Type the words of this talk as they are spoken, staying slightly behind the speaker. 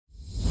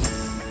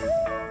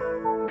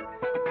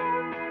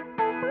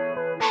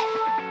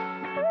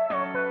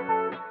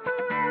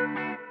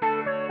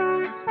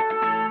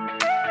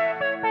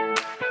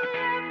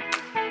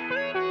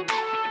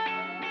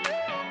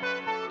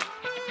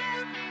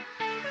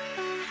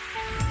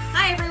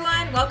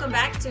Welcome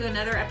back to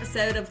another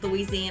episode of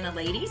Louisiana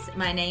Ladies.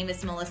 My name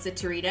is Melissa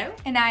Torito.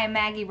 And I am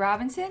Maggie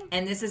Robinson.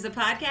 And this is a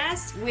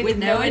podcast with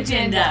no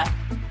agenda.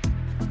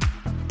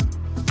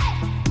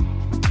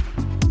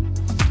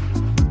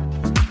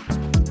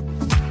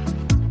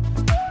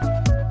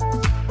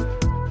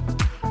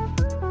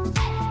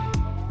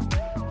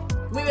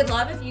 We would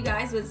love if you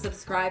guys would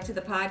subscribe to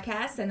the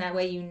podcast, and that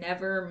way you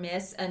never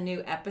miss a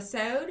new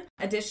episode.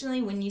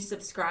 Additionally, when you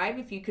subscribe,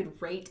 if you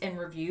could rate and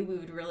review, we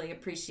would really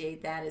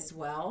appreciate that as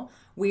well.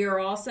 We are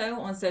also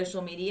on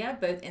social media,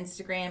 both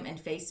Instagram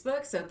and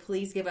Facebook, so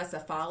please give us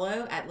a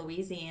follow at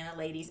Louisiana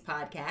Ladies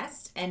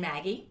Podcast. And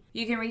Maggie?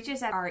 You can reach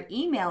us at our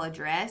email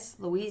address,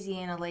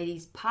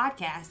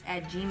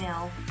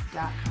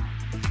 louisianaladiespodcast@gmail.com.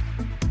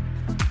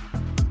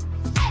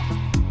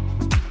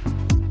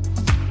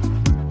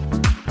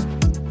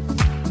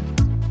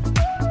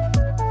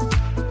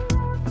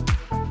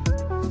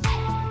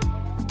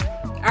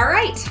 All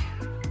right,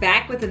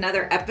 back with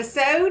another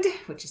episode,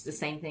 which is the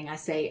same thing I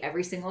say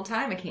every single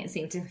time. I can't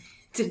seem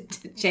to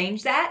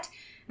change that.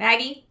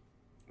 Maggie,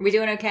 are we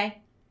doing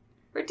okay?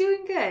 We're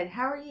doing good.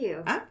 How are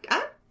you? I'm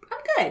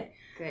good.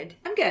 Good.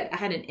 I'm good. I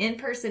had an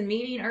in-person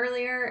meeting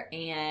earlier,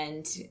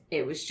 and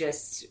it was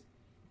just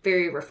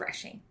very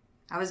refreshing.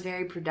 I was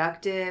very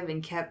productive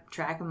and kept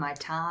track of my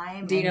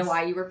time. Do you know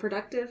why you were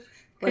productive?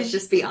 Let's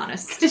just be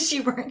honest. Because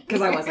you weren't here.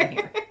 Because I wasn't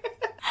here.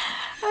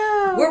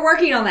 We're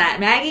working on that.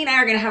 Maggie and I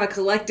are going to have a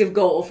collective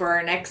goal for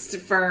our next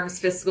firm's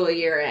fiscal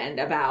year end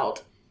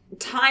about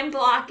time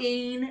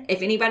blocking.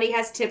 If anybody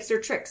has tips or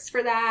tricks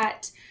for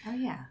that. Oh,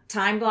 yeah.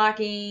 Time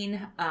blocking.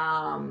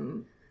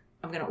 I'm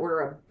going to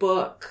order a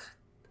book.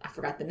 I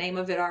forgot the name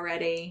of it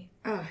already.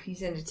 Oh, you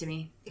sent it to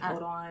me.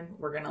 Hold on.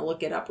 We're going to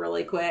look it up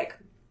really quick.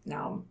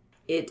 No,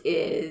 it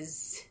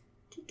is...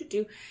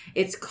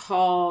 It's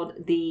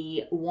called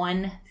The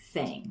One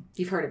Thing.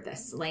 You've heard of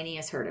this. Lainey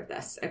has heard of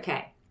this.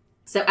 Okay.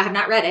 So I have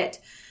not read it,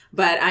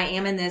 but I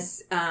am in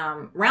this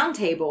round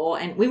table,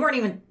 and we weren't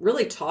even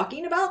really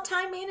talking about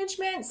time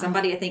management.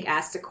 Somebody, I think,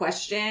 asked a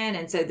question,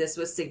 and so this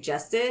was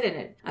suggested,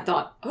 and I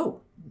thought, oh,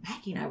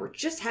 Maggie and I were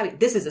just having,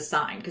 this is a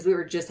sign, because we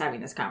were just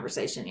having this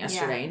conversation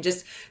yesterday. Yeah. And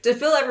just to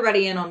fill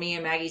everybody in on me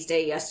and Maggie's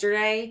day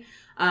yesterday,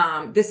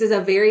 this is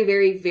a very,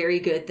 very, very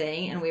good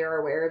thing, and we are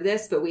aware of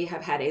this, but we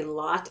have had a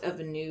lot of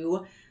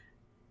new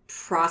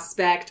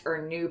prospect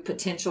or new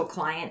potential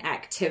client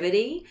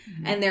activity.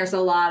 Mm-hmm. And there's a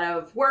lot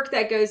of work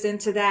that goes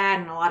into that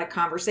and a lot of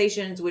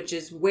conversations, which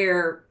is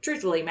where,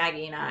 truthfully,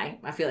 Maggie and I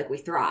feel like we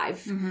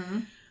thrive.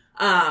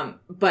 Mm-hmm.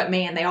 But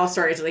man, they all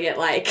started to get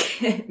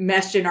like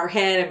meshed in our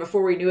head. And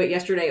before we knew it,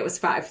 yesterday it was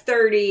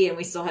 5:30 and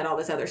we still had all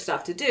this other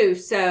stuff to do.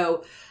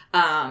 So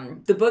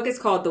the book is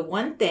called The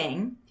One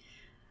Thing: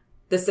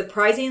 The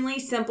Surprisingly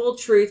Simple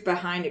Truth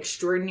Behind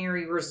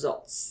Extraordinary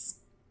Results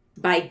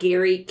by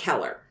Gary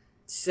Keller.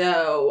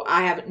 So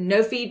I have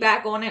no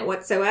feedback on it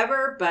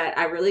whatsoever, but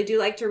I really do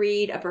like to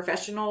read a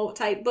professional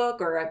type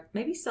book or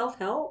maybe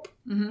self-help.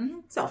 Mm-hmm.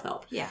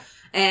 Self-help. Yeah.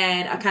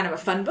 And a kind of a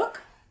fun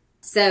book.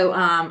 So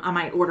I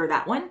might order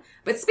that one.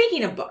 But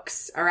speaking of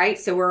books, all right,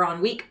 so we're on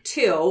week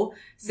 2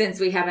 since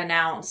we have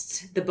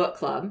announced the book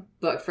club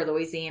book for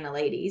Louisiana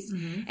Ladies.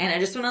 Mm-hmm. And I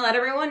just want to let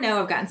everyone know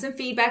I've gotten some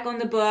feedback on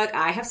the book.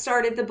 I have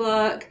started the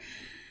book.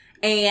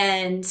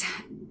 And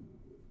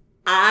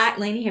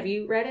Lainey, have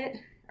you read it?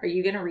 Are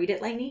you going to read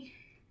it, Lainey?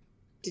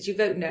 Did you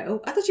vote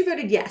no? I thought you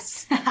voted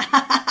yes.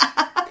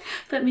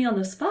 Put me on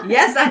the spot.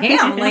 Yes, I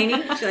am,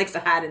 Lainey. She likes to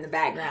hide in the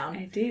background.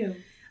 I do.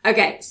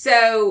 Okay,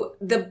 so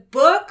the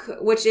book,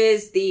 which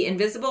is The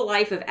Invisible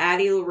Life of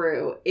Addie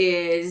LaRue,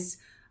 is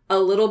a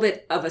little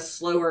bit of a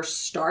slower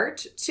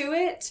start to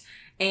it.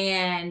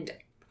 And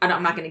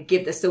I'm not going to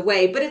give this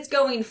away, but it's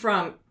going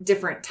from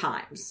different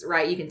times,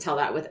 right? You can tell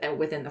that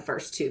within the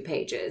first 2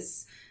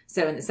 pages.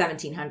 So in the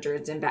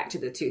 1700s and back to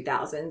the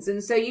 2000s.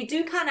 And so you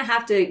do kind of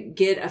have to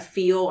get a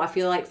feel, I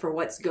feel like, for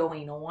what's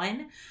going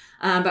on.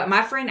 But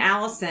my friend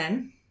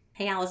Allison,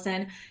 hey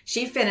Allison,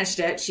 she finished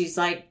it. She's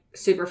like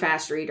super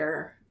fast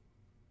reader,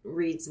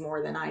 reads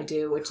more than I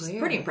do, which is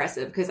pretty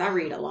impressive because I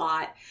read a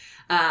lot.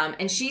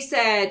 And she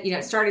said,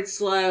 it started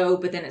slow,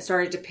 but then it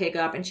started to pick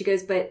up. And she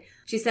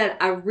said,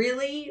 I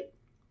really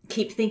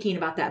keep thinking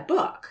about that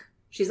book.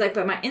 She's like,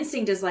 but my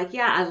instinct is like,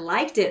 yeah, I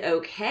liked it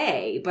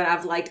okay, but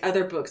I've liked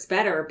other books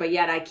better. But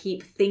yet I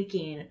keep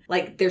thinking,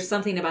 like, there's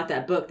something about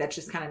that book that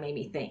just kind of made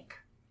me think.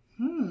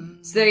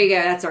 So there you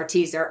go. That's our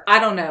teaser. I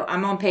don't know.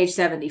 I'm on page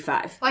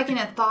 75. Like in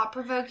a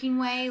thought-provoking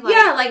way?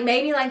 Yeah, like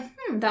maybe like,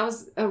 that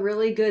was a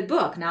really good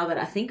book now that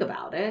I think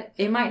about it.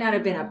 It might not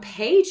have been a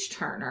page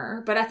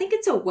turner, but I think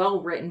it's a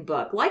well-written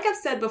book. Like I've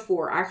said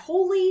before, I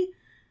wholly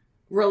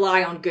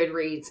rely on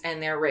Goodreads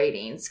and their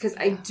ratings because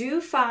I do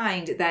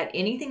find that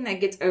anything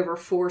that gets over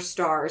 4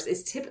 stars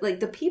is typically like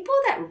the people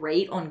that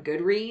rate on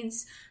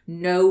Goodreads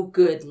know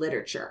good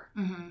literature.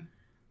 Mm-hmm.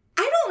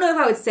 I don't know if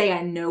I would say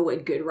I know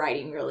what good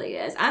writing really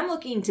is. I'm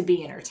looking to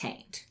be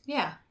entertained.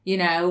 Yeah.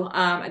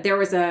 There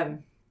was a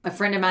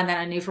friend of mine that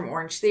I knew from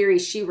Orange Theory.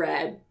 She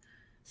read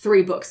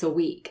 3 books a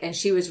week and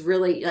she was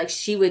really like,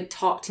 she would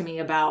talk to me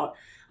about,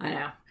 I don't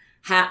know,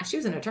 she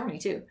was an attorney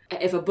too.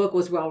 If a book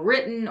was well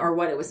written or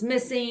what it was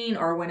missing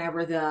or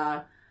whenever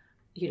the,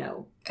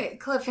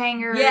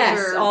 cliffhangers.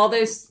 yes, all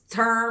those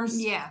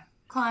terms. Yeah.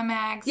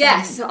 Climax.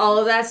 Yes, all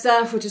of that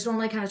stuff, which is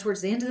normally kind of towards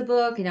the end of the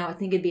book. I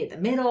think it'd be at the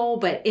middle.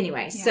 But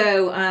anyway,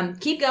 so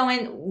keep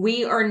going.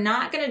 We are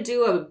not going to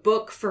do a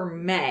book for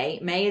May.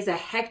 May is a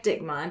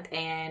hectic month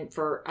and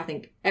for, I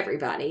think,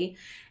 everybody.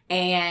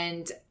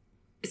 And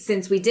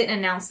since we didn't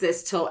announce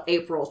this till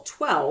April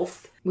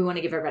 12th, we want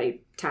to give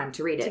everybody time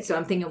to read it. So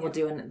I'm thinking we'll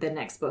do the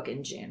next book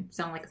in June.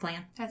 Sound like a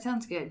plan? That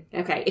sounds good.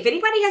 Okay. If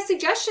anybody has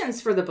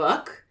suggestions for the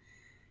book,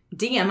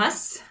 DM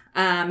us.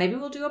 Maybe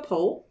we'll do a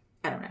poll.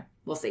 I don't know.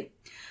 We'll see.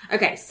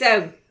 Okay,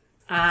 so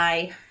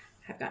I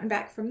have gotten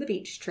back from the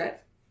beach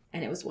trip,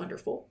 and it was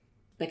wonderful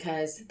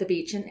because the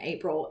beach in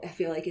April, I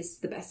feel like, is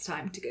the best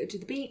time to go to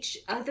the beach,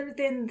 other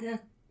than the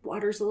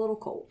water's a little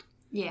cold.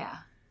 Yeah.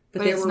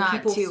 But it's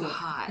not too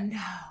hot. No.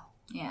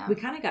 Yeah. We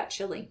kind of got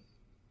chilly.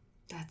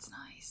 That's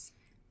nice.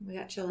 We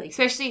got chilly.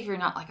 Especially if you're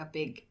not like a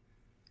big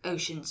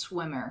ocean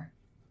swimmer.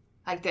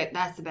 Like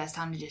that's the best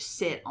time to just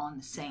sit on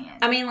the sand.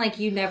 I mean, like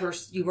you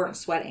weren't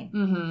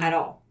sweating at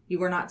all. You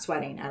were not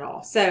sweating at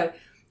all. So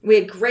we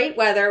had great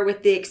weather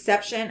with the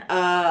exception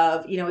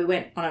of, we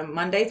went on a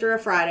Monday through a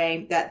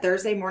Friday. That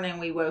Thursday morning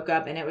we woke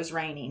up and it was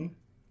raining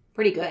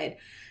pretty good.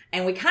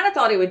 And we kind of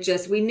thought it would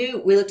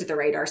we looked at the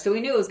radar, so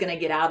we knew it was going to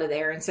get out of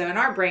there. And so in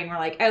our brain, we're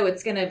like, oh,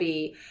 it's going to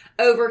be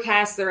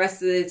overcast the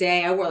rest of the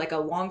day. I wore like a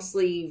long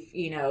sleeve,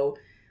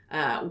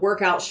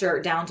 workout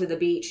shirt down to the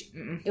beach.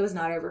 It was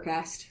not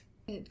overcast.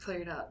 It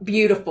cleared up.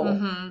 Beautiful.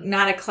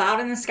 Not a cloud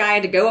in the sky. I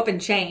had to go up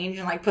and change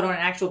and like put on an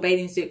actual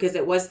bathing suit because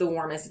it was the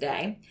warmest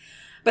day.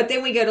 But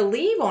then we go to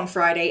leave on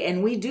Friday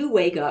and we do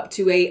wake up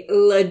to a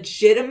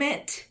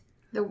legitimate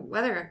the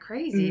weather are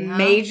crazy, huh?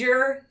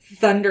 Major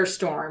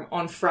thunderstorm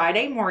on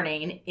Friday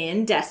morning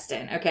in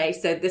Destin. Okay,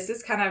 so this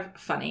is kind of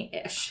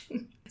funny-ish.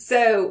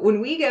 So when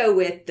we go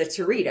with the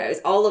Torritos,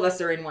 all of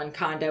us are in one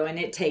condo and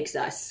it takes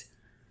us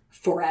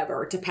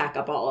forever to pack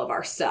up all of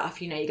our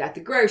stuff. You got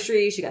the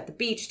groceries, you got the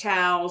beach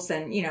towels,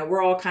 and,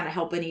 we're all kind of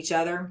helping each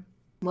other.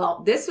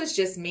 Well, this was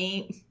just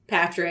me,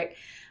 Patrick,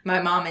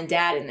 my mom and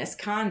dad in this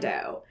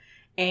condo.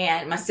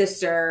 And my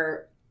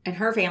sister and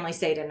her family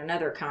stayed in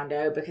another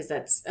condo because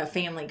that's a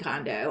family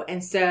condo.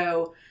 And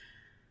so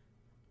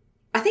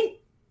I think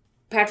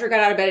Patrick got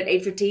out of bed at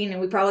 8:15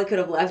 and we probably could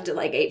have left at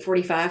like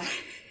 8:45.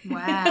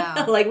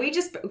 Wow. Like we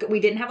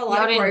didn't have a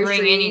lot of groceries.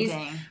 Bring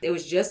anything. It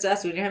was just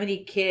us. We didn't have any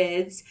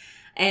kids.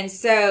 And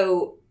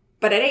so,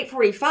 but at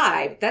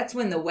 8:45, that's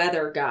when the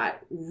weather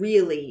got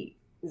really,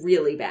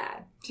 really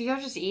bad. So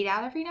y'all just eat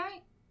out every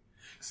night?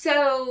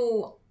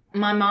 So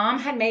my mom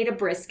had made a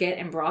brisket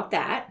and brought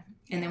that.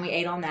 And then we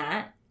ate on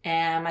that.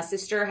 And my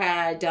sister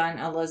had done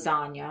a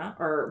lasagna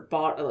or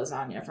bought a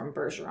lasagna from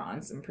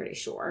Bergeron's, I'm pretty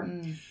sure.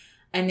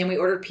 And then we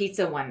ordered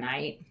pizza one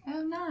night.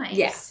 Oh, nice.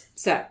 Yeah.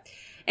 So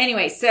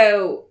anyway,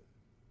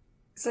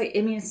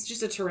 it's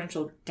just a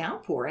torrential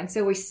downpour. And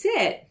so we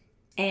sit,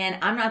 and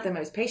I'm not the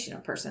most patient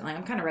of person. Like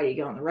I'm kind of ready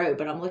to go on the road,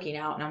 but I'm looking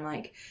out and I'm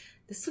like,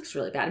 this looks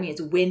really bad. I mean,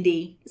 it's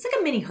windy. It's like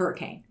a mini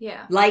hurricane.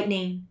 Yeah.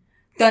 Lightning,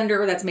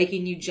 thunder that's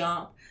making you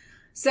jump.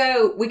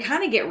 So we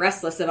kind of get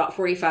restless about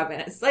 45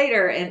 minutes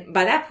later. And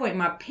by that point,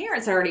 my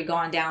parents had already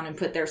gone down and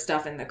put their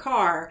stuff in the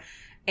car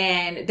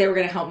and they were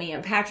going to help me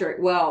and Patrick.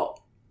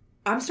 Well,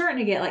 I'm starting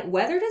to get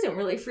weather doesn't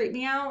really freak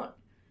me out,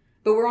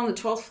 but we're on the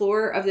 12th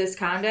floor of this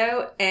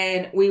condo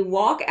and we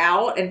walk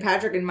out and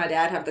Patrick and my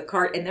dad have the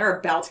cart and they're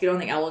about to get on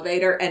the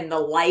elevator and the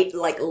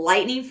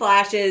lightning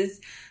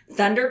flashes,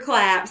 thunder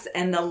claps,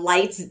 and the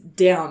lights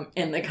dim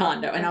in the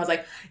condo. And I was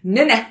like,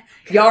 no,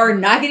 y'all are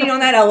not getting on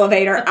that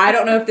elevator. I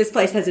don't know if this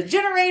place has a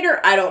generator.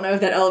 I don't know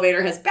if that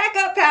elevator has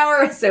backup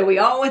power. So we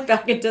all went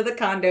back into the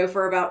condo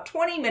for about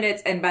 20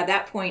 minutes. And by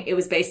that point, it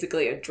was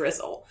basically a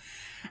drizzle.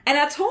 And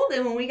I told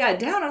them when we got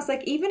down, I was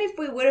like, even if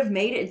we would have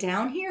made it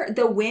down here,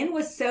 the wind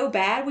was so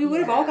bad, we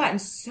would have all gotten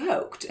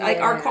soaked. Like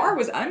our car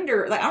was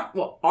under,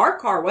 our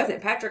car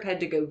wasn't. Patrick had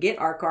to go get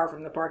our car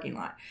from the parking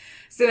lot.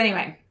 So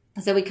anyway,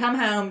 so we come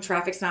home.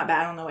 Traffic's not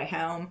bad on the way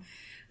home.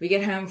 We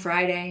get home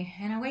Friday,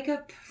 and I wake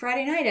up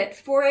Friday night at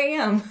 4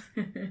 a.m.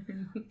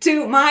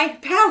 to my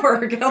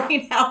power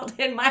going out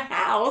in my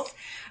house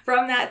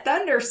from that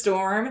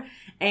thunderstorm.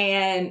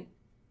 And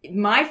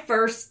my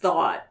first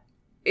thought,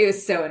 it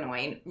was so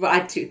annoying. Well, I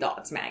had two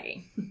thoughts,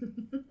 Maggie.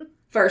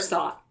 First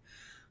thought,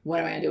 what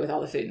am I going to do with all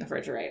the food in the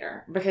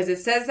refrigerator? Because it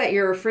says that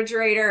your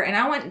refrigerator, and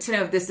I want to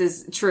know if this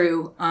is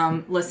true,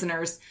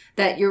 listeners,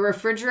 that your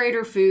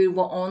refrigerator food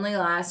will only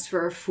last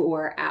for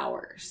 4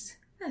 hours.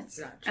 That's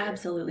not true.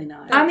 Absolutely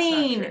not. I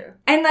mean,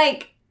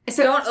 and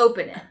so don't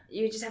open it.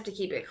 You just have to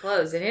keep it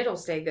closed and it'll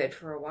stay good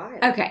for a while.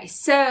 Okay.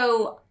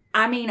 So,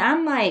 I mean,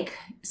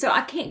 so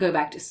I can't go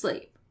back to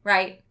sleep,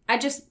 right?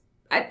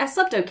 I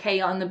slept okay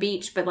on the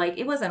beach, but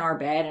it wasn't our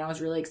bed and I was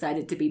really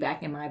excited to be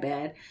back in my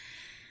bed.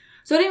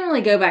 So I didn't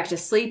really go back to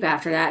sleep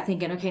after that,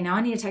 thinking, okay, now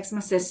I need to text my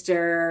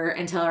sister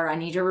and tell her I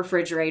need your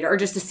refrigerator, or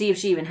just to see if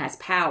she even has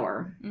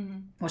power. Mm-hmm.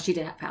 Well, she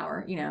did have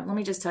power. Let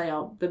me just tell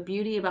y'all, the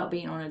beauty about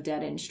being on a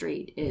dead-end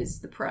street is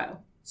the pro.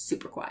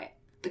 Super quiet.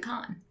 the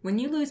con. When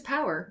you lose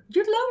power,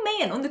 you're the low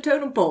man on the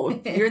totem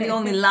pole. You're the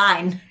only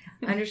line.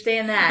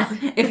 Understand that.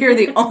 If you're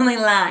the only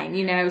line,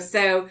 you know.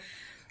 So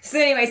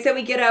anyway, so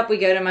we get up, we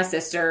go to my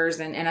sister's,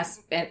 and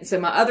so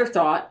my other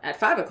thought at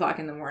 5 o'clock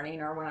in the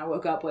morning, or when I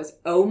woke up, was,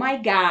 oh my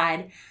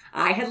God,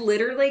 I had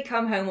literally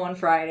come home on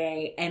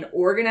Friday and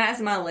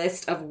organized my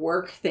list of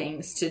work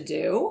things to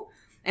do.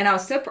 And I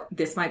was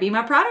this might be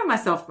my proud of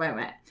myself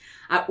moment.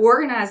 I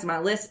organized my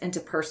list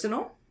into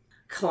personal,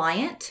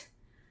 client,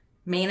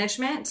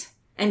 management,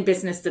 and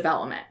business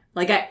development.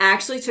 Like, I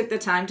actually took the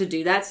time to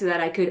do that so that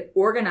I could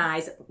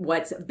organize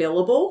what's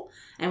billable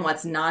and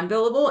what's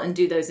non-billable and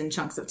do those in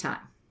chunks of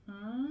time,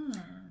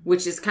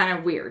 which is kind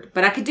of weird.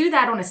 But I could do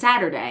that on a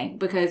Saturday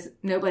because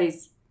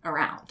nobody's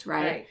around,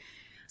 right?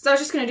 So I was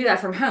just going to do that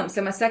from home.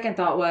 So my second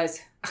thought was,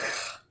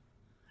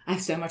 I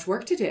have so much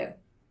work to do.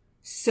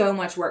 So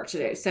much work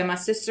to do. So my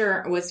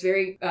sister was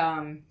very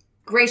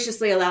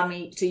graciously allowed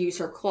me to use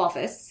her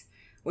cloffice,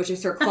 which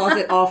is her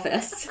closet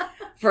office,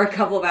 for a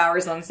couple of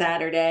hours on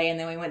Saturday. And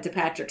then we went to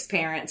Patrick's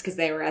parents because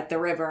they were at the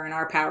river, and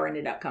our power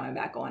ended up coming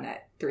back on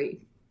at 3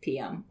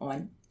 p.m.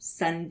 on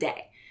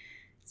Sunday.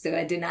 So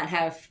I did not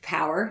have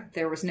power.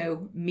 There was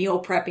no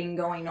meal prepping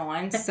going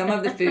on. Some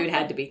of the food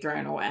had to be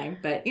thrown away.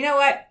 But you know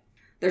what?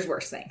 There's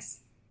worse things,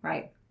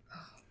 right?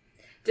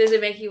 Does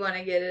it make you want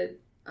to get a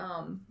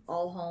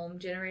all-home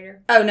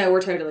generator? Oh, no,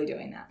 we're totally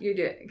doing that. You're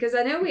doing it. Because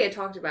I know we had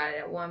talked about it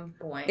at one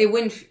point. It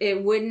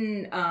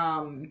wouldn't,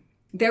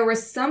 there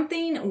was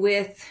something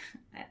with,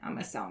 I'm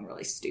going to sound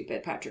really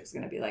stupid. Patrick's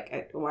going to be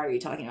like, why are you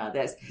talking about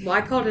this? Well,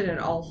 I called it an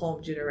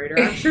all-home generator.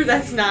 I'm sure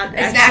that's not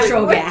It's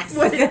natural gas.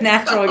 It's a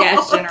natural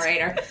gas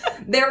generator.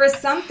 There was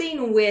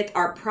something with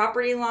our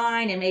property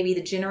line, and maybe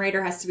the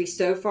generator has to be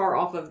so far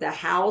off of the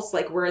house,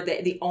 like where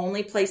the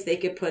only place they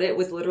could put it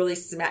was literally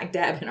smack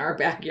dab in our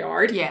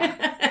backyard.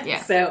 Yeah.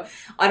 Yeah. So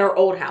at our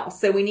old house.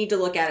 So we need to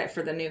look at it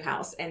for the new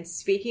house. And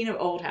speaking of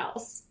old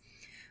house,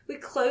 we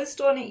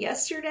closed on it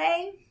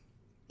yesterday.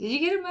 Did you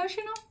get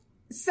emotional?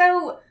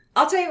 So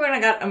I'll tell you when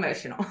I got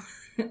emotional.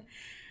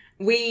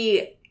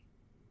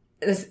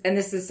 This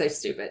is so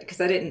stupid because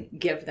I didn't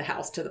give the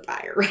house to the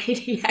buyer, right?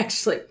 He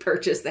actually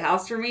purchased the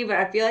house for me, but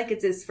I feel like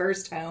it's his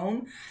first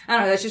home. I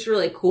don't know. That's just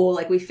really cool.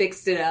 Like, we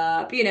fixed it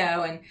up, you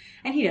know,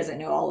 and he doesn't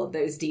know all of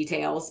those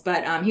details,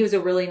 but he was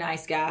a really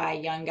nice guy,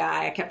 young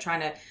guy.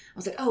 I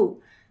was like,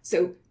 oh,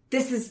 so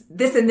this is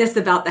this and this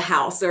about the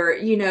house, or,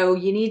 you know,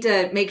 you need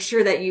to make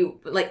sure that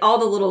you, like, all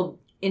the little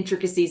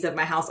intricacies of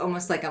my house,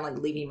 almost like I'm like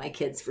leaving my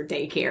kids for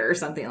daycare or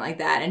something like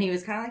that. And he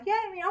was kind of like, yeah,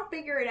 I mean, I'll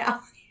figure it out.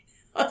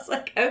 I was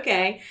like,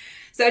 okay.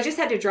 So I just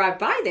had to drive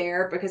by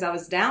there because I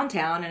was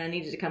downtown and I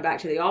needed to come back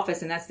to the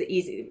office, and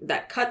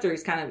that cut through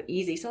is kind of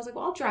easy. So I was like,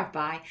 well, I'll drive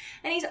by.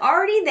 And he's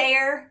already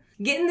there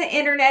getting the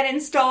internet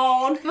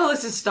installed.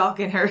 Melissa's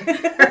stalking her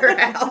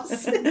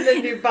house in the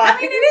new body.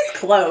 I mean, it is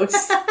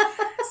close.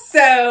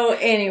 So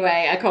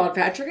anyway, I called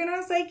Patrick and I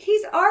was like,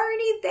 he's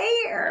already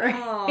there.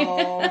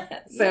 Oh,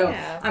 so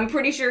yeah. I'm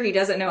pretty sure he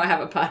doesn't know I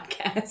have a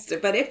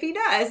podcast, but if he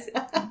does,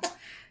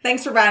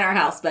 thanks for buying our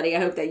house, buddy. I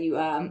hope that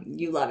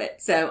you love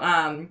it.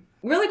 So,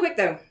 really quick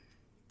though,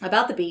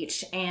 about the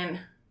beach and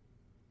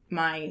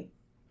I'm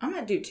going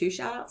to do 2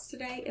 shout outs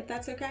today, if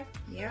that's okay.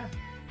 Yeah.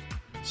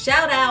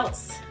 Shout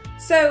outs.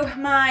 So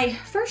my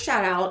first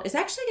shout out is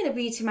actually going to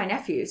be to my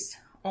nephews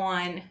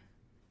on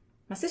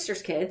my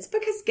sister's kids,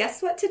 because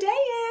guess what today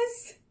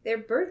is? Their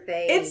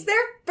birthday. It's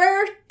their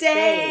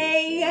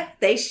birthday. Days.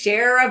 They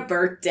share a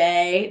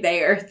birthday.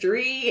 They are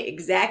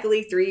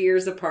exactly 3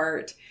 years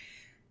apart.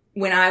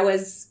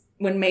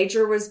 When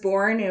Major was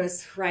born, it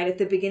was right at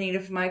the beginning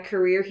of my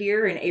career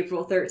here, and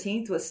April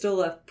 13th was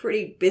still a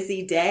pretty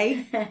busy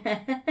day.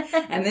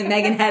 And then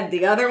Megan had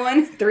the other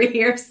one 3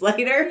 years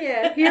later.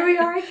 Yeah, here we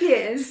are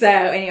again. So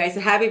anyway, so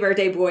happy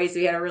birthday, boys.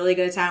 We had a really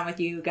good time with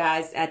you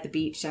guys at the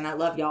beach, and I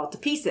love y'all to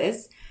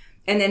pieces.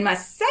 And then my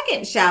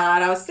second shout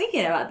out, I was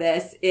thinking about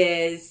this,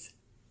 is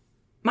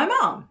my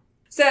mom.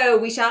 So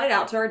we shouted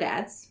out to our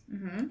dads,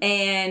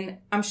 and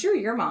I'm sure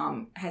your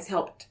mom has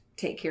helped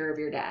take care of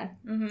your dad,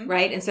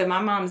 right? And so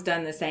my mom's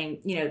done the same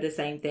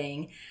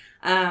thing.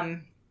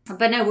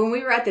 But no, when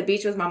we were at the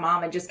beach with my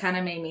mom, it just kind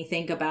of made me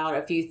think about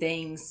a few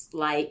things.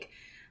 Like,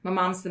 my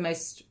mom's the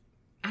most,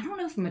 I don't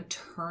know if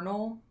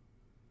maternal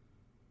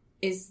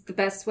is the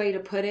best way to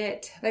put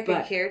it. Like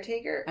a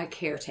caretaker? A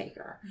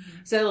caretaker.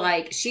 So,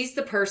 like, she's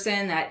the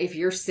person that if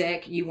you're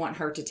sick, you want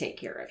her to take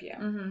care of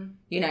you.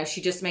 You know,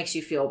 she just makes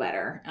you feel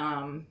better.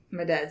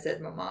 My dad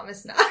said my mom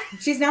is not.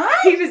 She's not?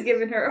 He was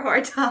giving her a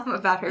hard time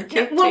about her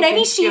caretaking. Well,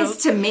 maybe she is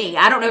to me.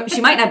 I don't know. She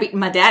might not be.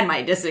 My dad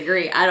might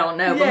disagree. I don't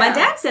know. But my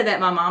dad said that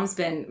my mom's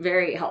been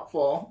very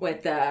helpful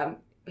with,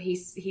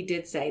 he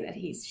did say that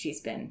she's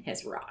been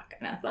his rock.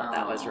 And I thought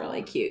that was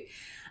really cute.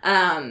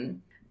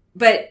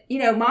 But, you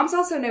know, moms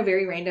also know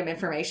very random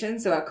information.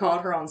 So I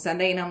called her on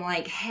Sunday and I'm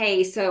like,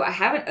 hey, so I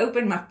haven't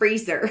opened my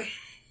freezer.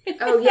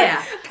 Oh,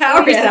 yeah.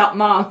 Power's out,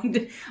 Mom.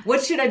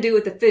 What should I do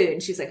with the food?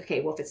 And she's like,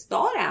 okay, well, if it's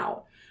thawed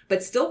out,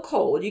 but still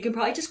cold, you can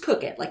probably just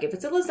cook it. Like, if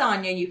it's a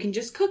lasagna, you can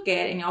just cook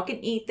it and y'all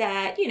can eat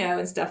that, you know,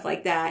 and stuff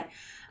like that.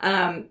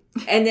 And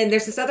then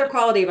there's this other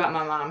quality about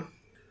my mom.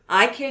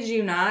 I kid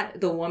you not,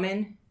 the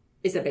woman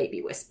is a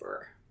baby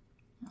whisperer.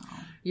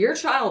 Your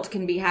child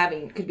could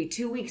be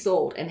 2 weeks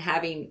old and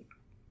having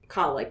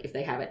colic if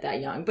they have it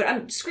that young, but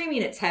I'm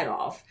screaming its head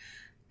off.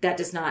 That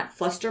does not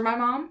fluster my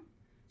mom.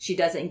 She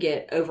doesn't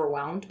get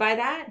overwhelmed by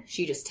that.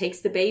 She just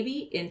takes the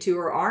baby into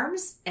her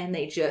arms and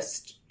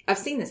I've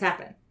seen this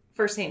happen.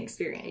 Firsthand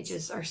experience. They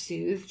just are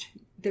soothed.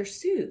 They're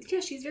soothed. Yeah,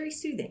 she's very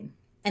soothing.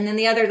 And then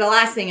the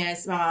last thing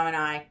is my mom and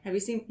I.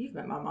 You've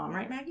met my mom,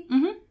 right, Maggie?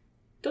 Mm-hmm.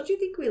 Don't you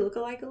think we look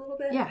alike a little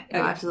bit? Yeah,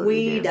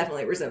 absolutely. We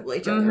definitely resemble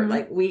each other.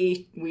 Like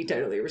we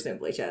totally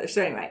resemble each other.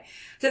 So anyway,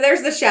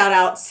 there's the shout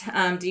outs.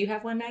 Do you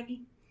have one,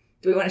 Maggie?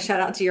 Do we want to shout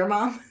out to your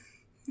mom?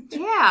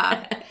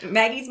 Yeah.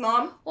 Maggie's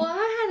mom? Well,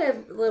 I had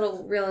a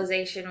little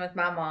realization with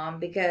my mom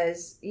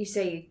because you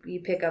say you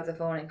pick up the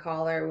phone and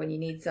call her when you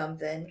need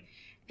something.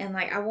 And,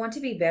 I want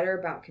to be better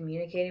about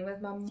communicating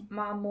with my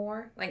mom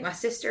more. My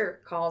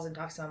sister calls and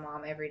talks to my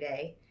mom every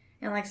day.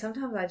 And,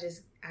 sometimes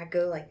I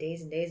go,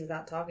 days and days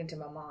without talking to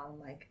my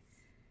mom.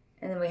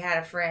 And then we had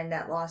a friend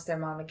that lost their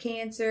mom to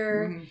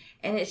cancer. Mm-hmm.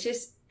 And it's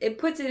just, it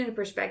puts it into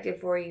perspective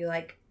for you.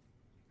 I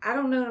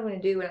don't know what I'm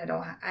going to do when I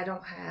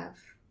don't have,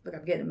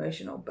 I'm getting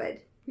emotional, but.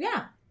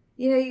 Yeah.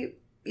 You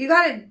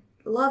got to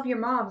love your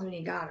moms when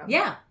you got them.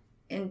 Yeah.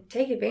 And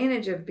take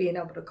advantage of being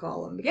able to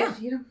call them. Because,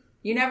 you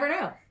never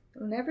know.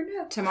 You'll never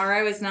know.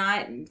 Tomorrow's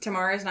not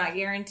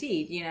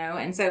guaranteed,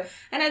 and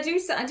I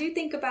do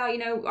think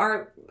about,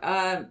 our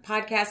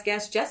podcast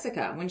guest,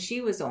 Jessica, when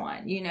she was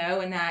on,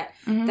 and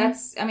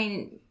that's,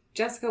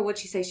 Jessica, what'd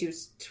she say? She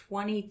was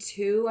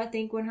 22, I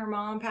think, when her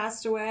mom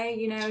passed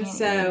away, Can't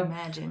even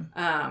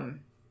imagine.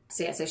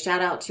 So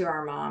shout out to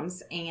our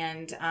moms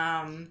and,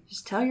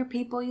 just tell your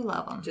people you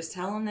love them. Just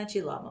tell them that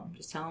you love them.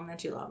 Just tell them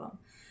that you love them.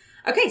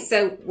 Okay.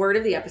 So word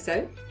of the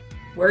episode.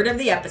 Word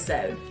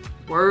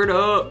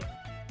up.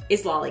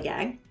 Is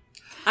lollygag.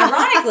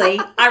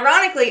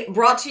 Ironically,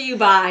 brought to you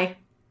by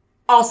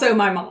also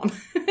my mom.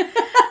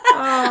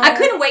 I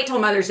couldn't wait till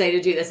Mother's Day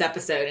to do this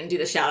episode and do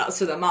the shout outs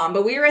to the mom,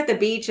 but we were at the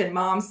beach and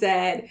Mom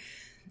said,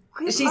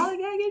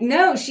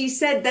 she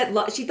said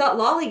that she thought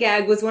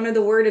lollygag was one of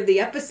the word of the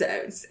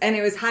episodes and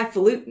it was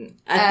highfalutin,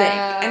 I think.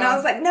 And I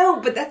was like, no,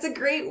 but that's a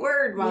great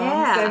word, Mom.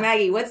 Yeah. So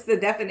Maggie, what's the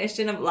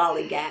definition of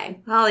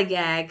lollygag?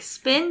 Lollygag,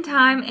 spend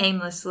time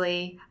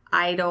aimlessly,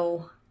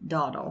 idle,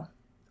 dawdle.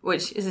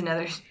 Which is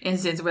another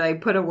instance where they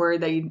put a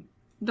word that you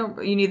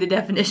need the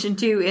definition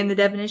to in the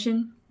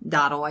definition.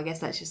 Dawdle, I guess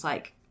that's just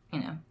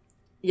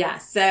Yeah,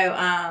 so,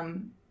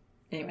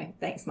 anyway,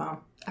 thanks, Mom.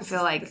 I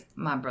feel like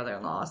my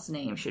brother-in-law's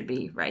name should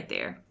be right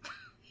there.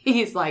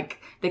 He's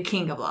the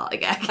king of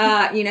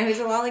lollygag. You know who's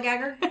a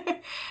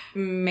lollygagger?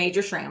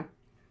 Major Schramm.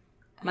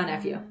 My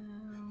nephew.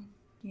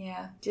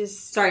 Yeah,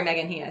 Sorry,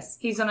 Megan, he is.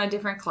 He's on a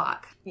different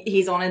clock.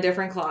 He's on a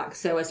different clock,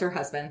 so is her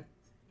husband.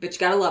 But you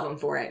gotta love him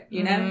for it,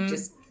 you know?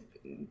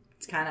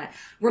 It's kind of...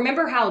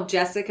 Remember how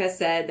Jessica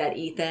said that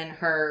Ethan,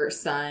 her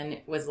son,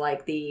 was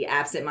like the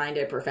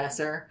absent-minded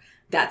professor?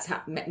 That's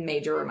how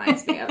Major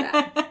reminds me of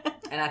that.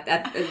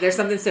 And there's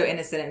something so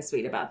innocent and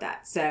sweet about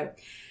that. So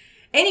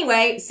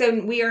anyway,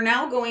 we are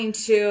now going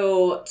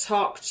to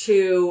talk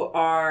to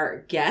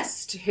our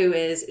guest, who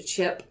is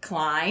Chip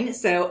Klein.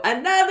 So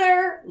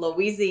another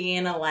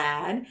Louisiana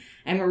lad.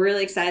 And we're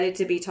really excited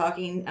to be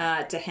talking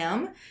to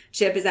him.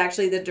 Chip is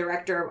actually the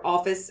director of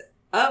Office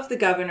of the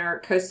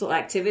Governor, Coastal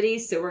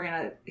Activities. So we're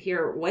going to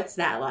hear what's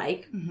that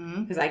like,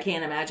 because I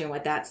can't imagine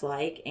what that's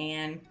like,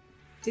 and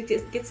to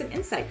get some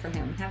insight from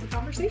him and have a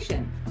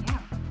conversation. Yeah.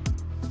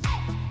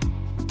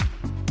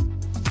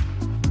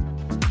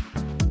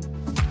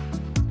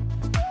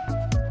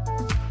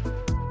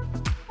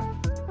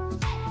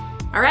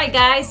 All right,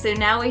 guys. So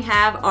now we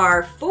have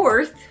our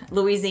fourth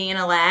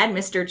Louisiana lad,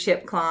 Mr.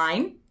 Chip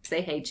Klein.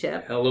 Say hey,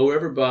 Chip. Hello,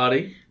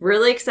 everybody.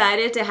 Really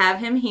excited to have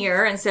him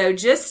here. And so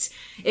just,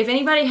 if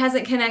anybody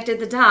hasn't connected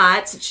the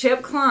dots,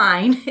 Chip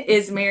Klein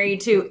is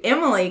married to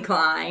Emily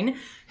Klein,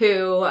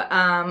 who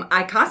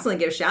I constantly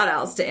give shout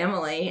outs to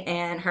Emily,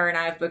 and her and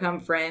I have become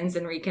friends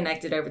and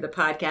reconnected over the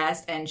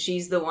podcast, and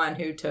she's the one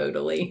who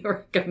totally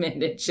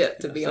recommended Chip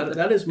to be on the...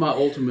 That is my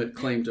ultimate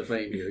claim to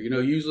fame here.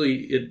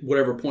 Usually at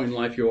whatever point in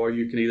life you are,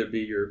 you can either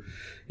be you're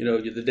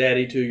the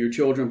daddy to your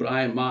children,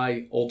 but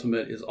my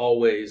ultimate is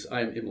always,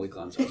 I am Emily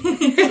Klein's husband.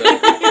 So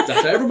that's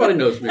how everybody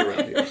knows me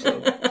around here.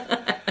 So.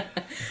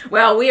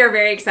 Well, we are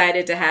very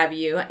excited to have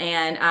you,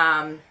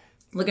 and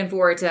looking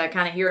forward to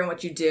kind of hearing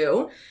what you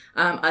do.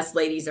 Us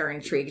ladies are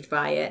intrigued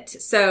by it.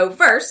 So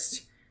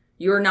first,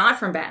 you're not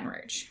from Baton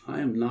Rouge. I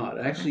am not.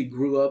 I actually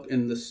grew up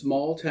in the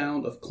small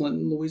town of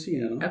Clinton,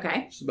 Louisiana.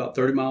 Okay. It's about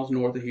 30 miles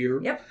north of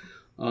here. Yep.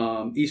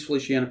 East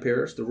Feliciana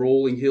Parish, the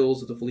rolling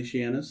hills of the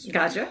Felicianas.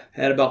 Gotcha.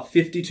 Had about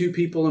 52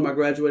 people in my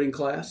graduating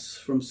class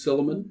from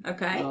Silliman.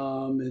 Okay.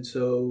 And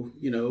so,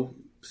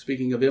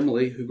 speaking of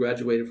Emily, who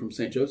graduated from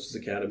St. Joseph's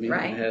Academy,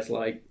 right, and has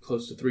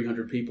close to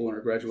 300 people in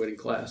her graduating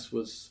class,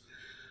 was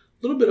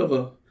a little bit of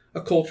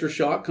a culture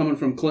shock coming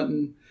from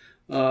Clinton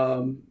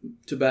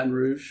to Baton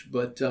Rouge.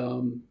 But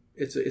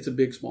it's a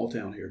big small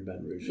town here in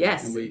Baton Rouge.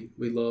 Yes. And we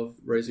love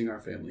raising our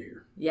family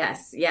here.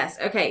 Yes.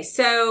 Okay,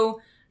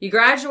 so you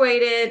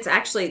graduated.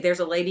 Actually, there's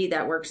a lady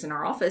that works in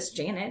our office,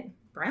 Janet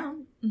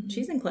Brown.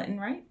 She's in Clinton,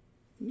 right?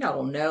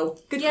 Y'all know.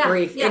 Good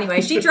grief. Yeah. Anyway,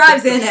 she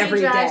drives in She every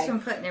drives day. from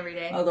Clinton every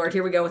day. Oh Lord,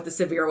 here we go with the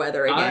severe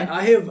weather again.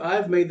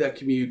 I've made that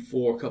commute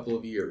for a couple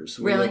of years.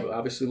 We Really?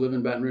 obviously live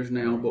in Baton Rouge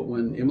now, but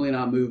when Emily and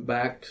I moved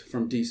back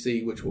from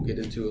D.C., which we'll get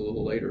into a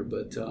little later,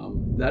 but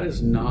that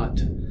is not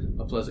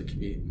a pleasant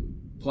commute.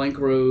 Plank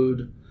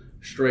Road,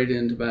 straight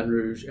into Baton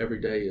Rouge every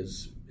day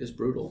is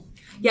brutal.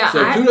 Yeah,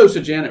 So kudos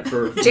to Janet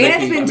for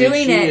Janet's been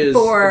doing she it is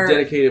for- a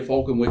dedicated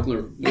Falcon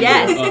Wickler.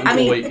 Yes,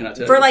 employee, can I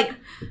tell for you? like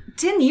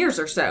 10 years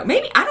or so.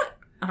 Maybe I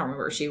don't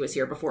remember if she was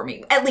here before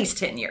me. At least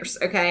 10 years.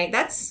 Okay,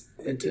 that's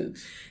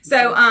Intense.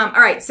 so. All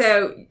right,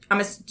 so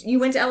you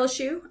went to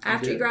LSU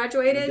after you I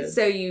graduated. did.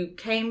 So you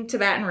came to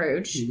Baton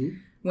Rouge, Mhm.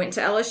 went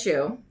to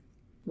LSU.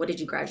 What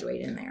did you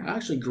graduate in there? I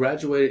actually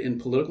graduated in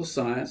political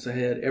science. I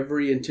had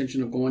every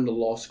intention of going to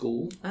law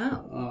school.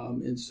 Oh,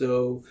 And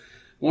so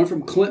going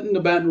from Clinton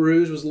to Baton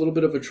Rouge was a little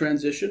bit of a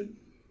transition,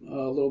 a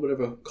little bit of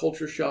a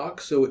culture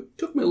shock. So it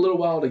took me a little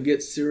while to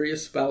get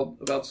serious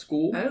about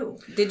school. oh,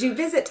 did you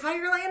visit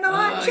Tigerland a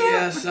lot, Chip?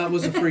 Yes, I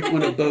was a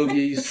frequent of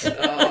Bogies.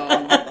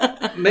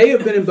 May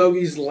have been in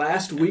Bogies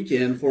last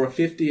weekend for a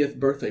 50th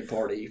birthday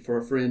party for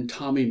a friend,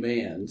 Tommy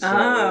Mann. So,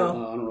 I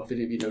don't know if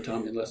any of you know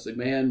Tommy and Leslie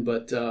Mann,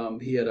 but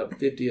he had a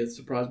 50th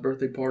surprise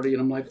birthday party,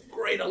 and I'm like,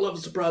 great, I love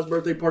a surprise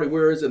birthday party.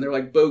 Where is it? And they're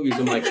like, Bogies.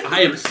 I'm like,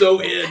 I am so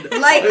in.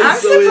 Like, I'm I'm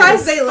so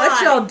surprised in. they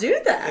let y'all do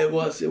that. It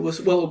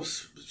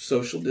was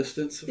social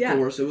distance, of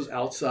course. It was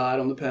outside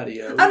on the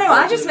patio. Oh no,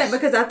 I But just it meant was-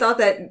 because I thought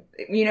that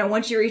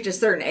once you reach a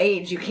certain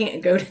age, you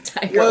can't go to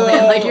Tigerland.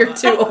 Well, like you're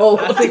too old.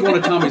 I think one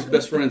of Tommy's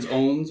best friends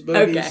owns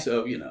Bogies, Okay.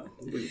 so You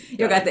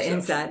got the exception.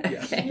 inside.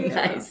 Yes. Okay, Yeah,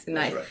 nice.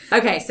 that's right.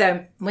 Okay,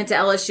 so went to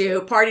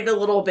LSU, partied a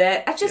little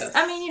bit. Yes.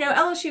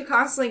 LSU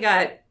constantly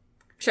got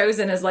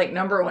chosen as like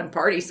number one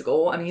party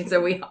school. I mean,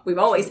 so we've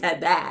always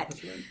had that.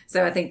 That's right.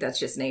 So I think that's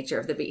just nature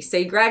of the beast. So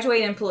you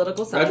graduated in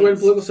political science. Graduated in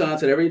political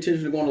science, had every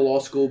intention of going to law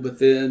school, but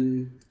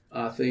then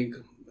I think,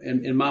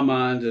 in my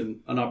mind,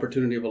 an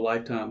opportunity of a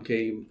lifetime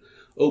came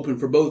open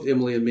for both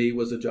Emily and me,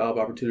 was a job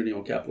opportunity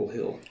on Capitol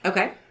Hill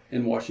Okay.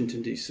 in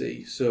Washington,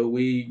 D.C. So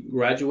we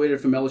graduated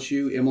from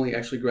LSU. Emily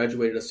actually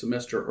graduated a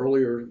semester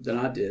earlier than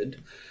I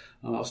did.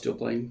 I was still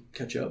playing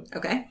catch up.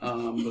 Okay.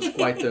 Was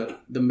quite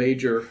the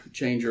major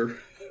changer.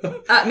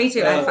 Me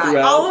too. I had five.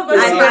 throughout- All of us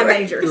I had were. five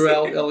majors.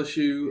 throughout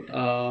LSU.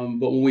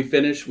 But when we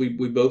finished, we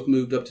both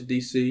moved up to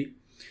D.C.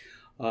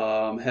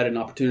 Had an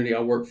opportunity. I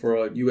worked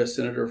for a U.S.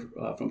 Senator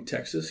from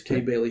Texas,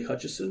 Kay Bailey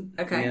Hutchison.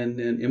 Okay. And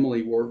then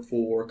Emily worked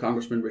for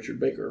Congressman Richard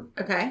Baker.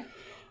 Okay.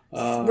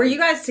 Were you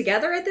guys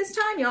together at this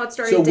time? Y'all had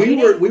started So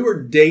dating? we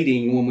were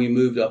dating when we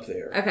moved up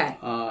there. Okay.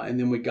 And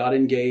then we got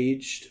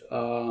engaged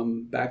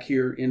back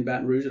here in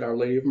Baton Rouge at Our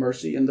Lady of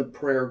Mercy in the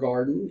Prayer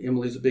Garden.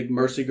 Emily's a big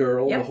Mercy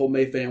girl. Yep. The whole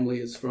May family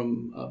is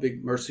from a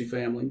big Mercy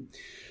family.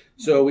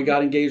 So we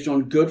got engaged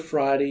on Good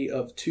Friday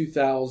of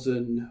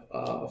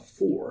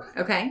 2004.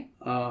 Okay.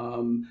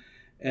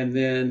 And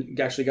then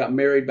actually got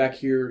married back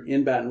here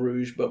in Baton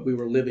Rouge, but we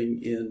were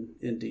living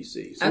in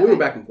D.C. So we Okay. were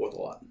back and forth a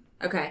lot.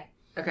 Okay.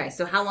 Okay.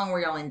 So how long were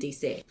y'all in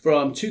DC?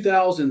 From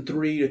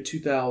 2003 to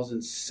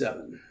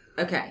 2007.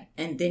 Okay.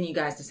 And then you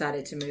guys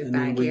decided to move And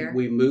back then we, here?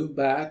 we moved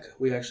back.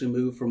 We actually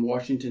moved from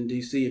Washington,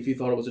 D.C. If you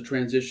thought it was a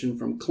transition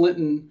from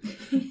Clinton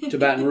to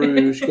Baton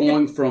Rouge,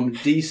 going from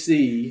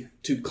D.C.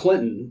 to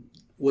Clinton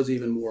was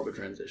even more of a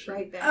transition.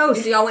 Right there. Oh,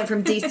 so y'all went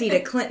from DC to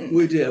Clinton.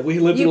 We did. We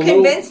lived You in a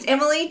little... convinced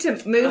Emily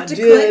to move I to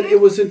did. Clinton?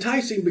 It was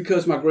enticing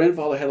because my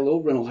grandfather had a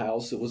little rental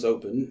house that was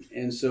open.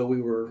 And so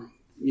we were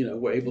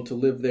able to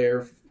live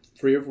there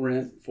free of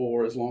rent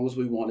for as long as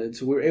we wanted.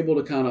 So we were able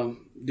to kind of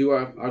do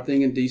our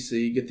thing in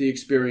D.C., get the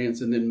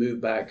experience, and then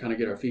move back, kind of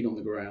get our feet on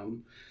the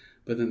ground.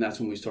 But then that's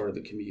when we started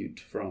the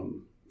commute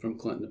from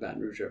Clinton to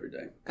Baton Rouge every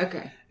day.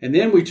 Okay. And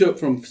then we took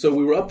from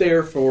we were up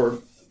there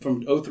from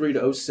 03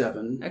 to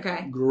 07.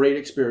 Okay. Great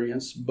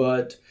experience.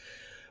 But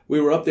we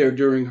were up there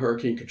during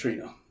Hurricane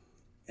Katrina.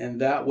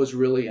 And that was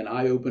really an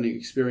eye-opening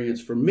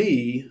experience for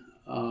me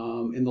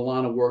in the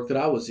line of work that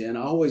I was in.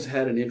 I always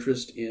had an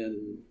interest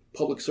in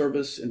public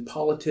service and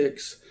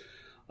politics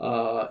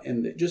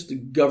and just the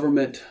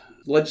government,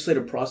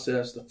 legislative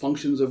process, the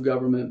functions of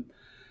government.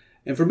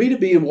 And for me to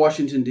be in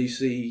Washington,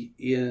 D.C.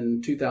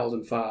 in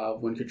 2005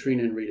 when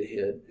Katrina and Rita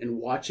hit and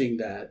watching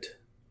that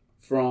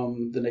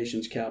from the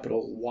nation's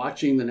capital,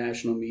 watching the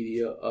national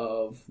media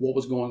of what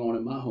was going on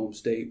in my home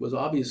state was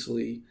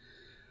obviously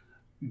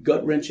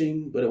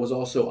gut-wrenching, but it was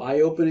also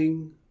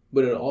eye-opening,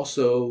 but it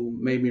also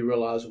made me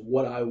realize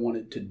what I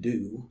wanted to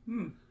do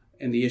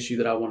and the issue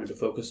that I wanted to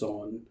focus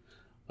on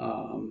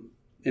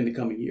in the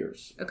coming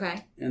years.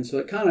 Okay. And so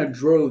it kind of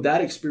drove,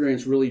 that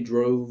experience really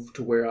drove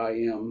to where I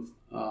am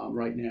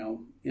right now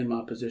in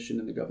my position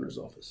in the governor's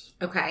office.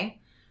 Okay.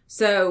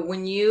 So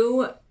when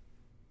you...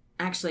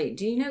 Actually,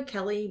 do you know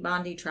Kelly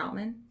Bondi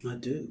Troutman? I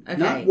do. Okay.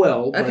 Not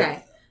well, but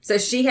Okay. So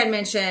she had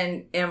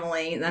mentioned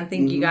Emily, and I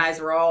think you guys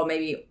were all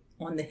maybe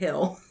on the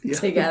hill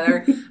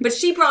together. But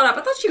she brought up,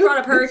 I thought she brought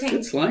up hurricane.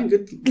 Good slang,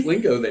 good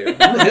lingo there. On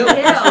the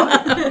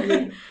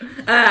hill.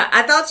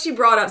 I thought she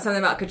brought up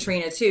something about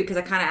Katrina too, because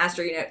I kind of asked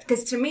her,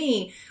 because to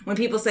me, when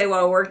people say,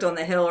 well, I worked on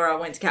the hill or I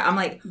went to I'm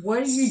like,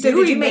 what are you doing?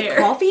 Did you make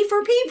coffee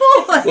for people?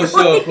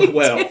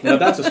 Like, now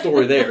that's a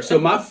story there. So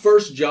my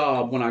first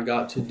job when I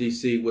got to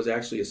D.C. was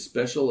actually a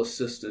special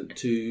assistant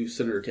to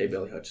Senator Kay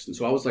Bailey Hutchison.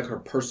 So I was like her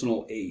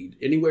personal aide.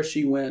 Anywhere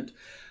she went,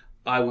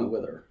 I went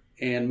with her.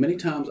 And many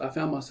times I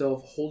found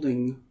myself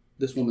holding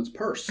this woman's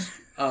purse.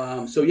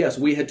 So yes,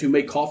 we had to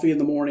make coffee in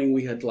the morning.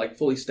 We had to like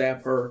fully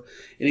staff her,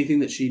 anything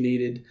that she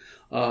needed.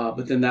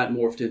 But then that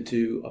morphed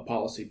into a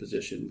policy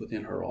position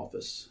within her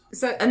office.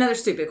 So another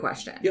stupid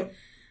question. Yep.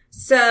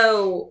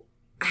 So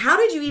how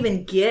did you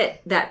even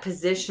get that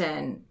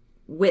position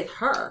with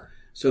her?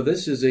 So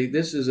this is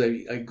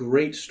a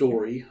great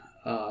story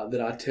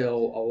that I tell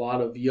a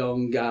lot of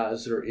young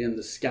guys that are in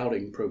the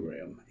scouting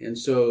program. And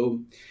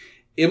so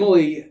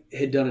Emily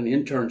had done an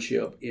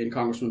internship in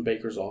Congressman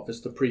Baker's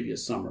office the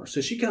previous summer.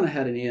 So she kind of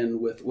had an in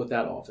with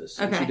that office.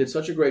 Okay. And she did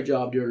such a great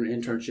job during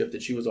an internship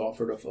that she was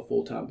offered a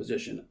full-time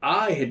position.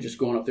 I had just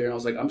gone up there and I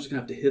was like, I'm just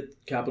going to have to hit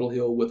Capitol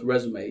Hill with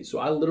resumes. So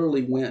I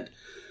literally went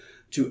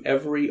to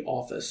every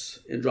office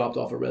and dropped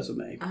off a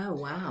resume. Oh,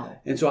 wow.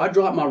 And so I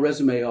dropped my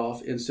resume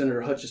off in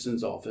Senator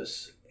Hutchison's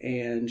office.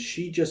 And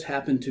she just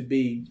happened to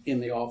be in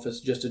the office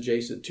just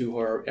adjacent to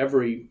her.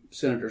 Every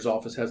senator's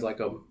office has like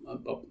a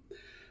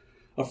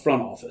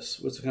front office.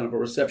 It's kind of a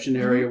reception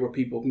area where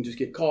people can just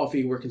get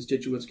coffee, where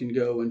constituents can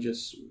go and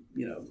just,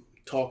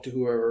 talk to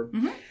whoever.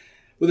 Mm-hmm.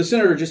 Well, the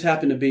senator just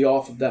happened to be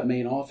off of that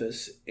main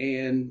office,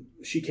 and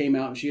she came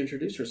out and she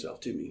introduced herself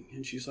to me.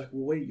 And she's like,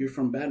 well, wait, you're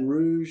from Baton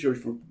Rouge, you're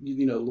from,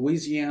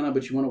 Louisiana,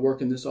 but you want to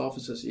work in this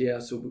office? I said, yeah.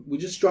 So we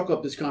just struck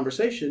up this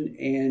conversation,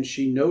 and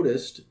she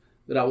noticed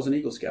that I was an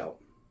Eagle Scout.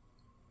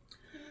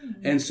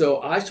 Mm-hmm. And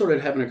so I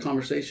started having a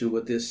conversation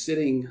with this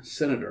sitting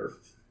senator,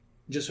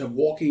 just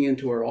walking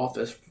into her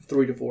office for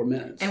 3 to 4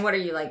 minutes. And what are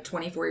you, like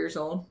 24 years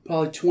old?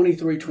 Probably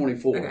 23,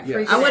 24. Okay.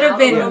 Yes. I would have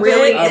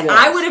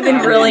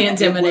been really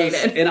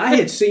intimidated. And I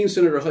had seen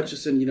Senator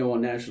Hutchison,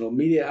 on national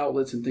media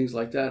outlets and things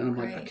like that. And I'm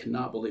like, I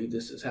cannot believe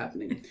this is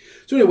happening.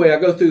 So anyway, I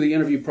go through the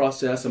interview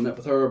process. I met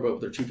with her, but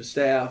with her chief of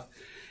staff.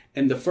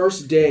 And the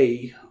first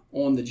day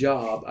on the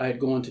job, I had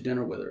gone to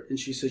dinner with her. And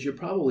she says, you're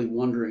probably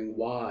wondering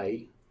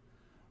why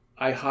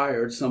I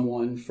hired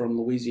someone from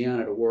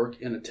Louisiana to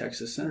work in a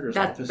Texas senator's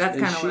office. That's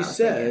and she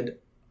said,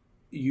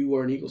 you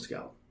are an Eagle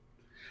Scout.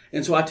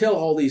 And so I tell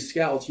all these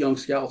scouts, young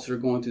scouts that are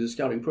going through the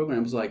scouting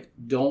programs, like,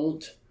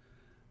 don't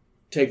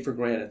take for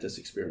granted this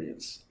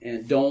experience.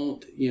 And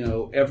don't,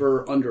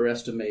 ever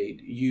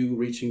underestimate you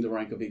reaching the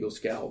rank of Eagle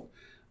Scout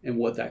and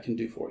what that can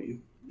do for you.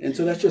 And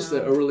so that's just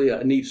a really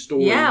neat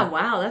story. Yeah,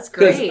 wow, that's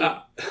great.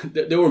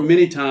 There were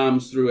many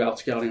times throughout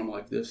scouting, I'm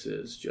like, this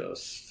is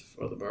just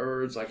for the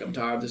birds. Like, I'm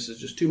tired. This is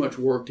just too much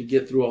work to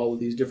get through all of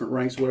these different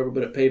ranks, whatever,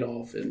 but it paid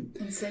off. And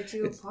set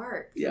you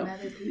apart from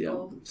other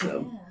people. Yeah,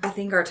 so. I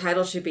think our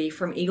title should be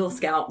From Eagle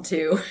Scout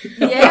to...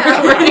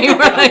 Yeah.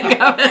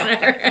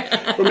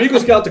 governor. From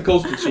Eagle Scout to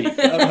Coastal Chief.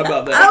 How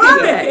about that? I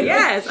love it.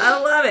 Yes, I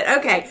love it.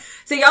 Okay.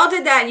 So y'all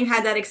did that and you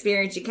had that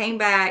experience. You came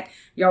back.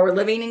 Y'all were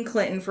living in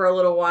Clinton for a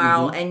little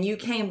while, and you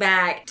came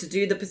back to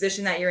do the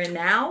position that you're in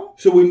now?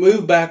 So we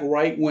moved back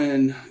right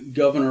when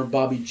Governor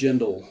Bobby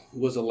Jindal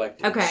was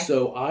elected. Okay.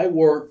 So I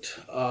worked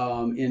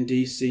in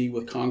D.C.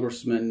 with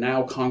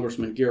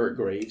Congressman Garrett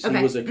Graves. Okay.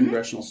 He was a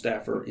congressional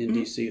staffer in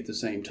D.C. at the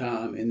same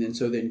time. And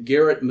then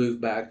Garrett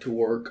moved back to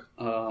work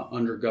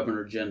under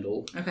Governor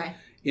Jindal. Okay.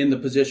 In the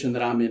position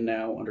that I'm in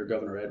now under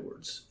Governor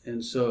Edwards.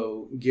 And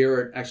so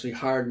Garrett actually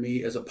hired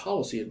me as a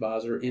policy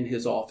advisor in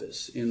his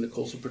office in the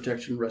Coastal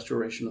Protection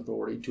Restoration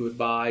Authority to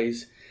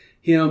advise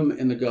him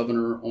and the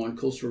governor on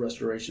coastal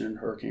restoration and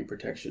hurricane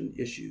protection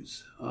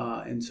issues.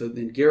 And so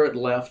then Garrett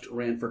left,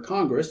 ran for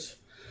Congress,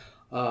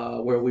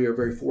 where we are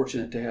very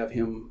fortunate to have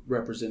him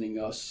representing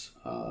us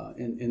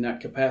in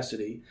that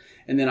capacity.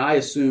 And then I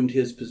assumed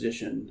his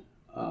position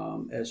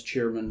as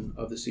chairman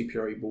of the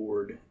CPRE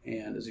board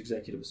and as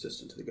executive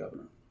assistant to the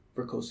governor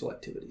for coastal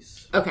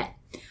activities. Okay.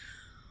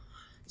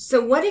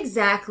 So what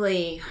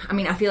exactly,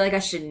 I feel like I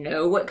should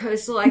know what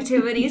coastal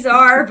activities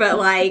are, but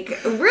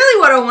really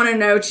what I want to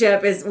know,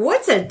 Chip, is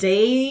what is a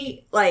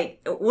day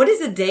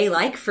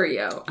like for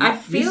you? I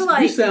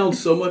feel you sound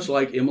so much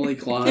like Emily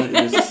Klein,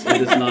 it is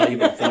not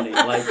even funny.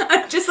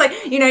 I'm just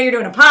you're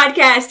doing a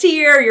podcast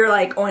here, you're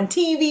on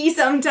TV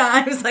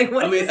sometimes,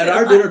 at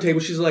our dinner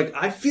table, she's like,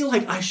 I feel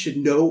like I should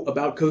know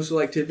about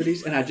coastal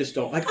activities, and I just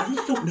don't. I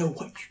just don't know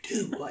what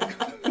you do.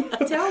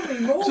 Tell me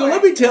more. So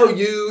let me tell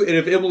you, and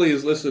if Emily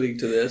is listening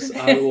to this,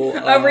 I will...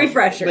 a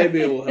refresher. Maybe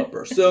it will help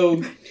her.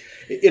 So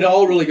it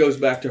all really goes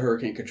back to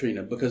Hurricane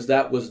Katrina because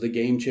that was the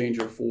game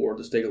changer for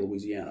the state of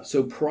Louisiana.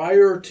 So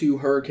prior to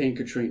Hurricane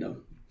Katrina,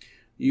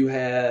 you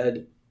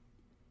had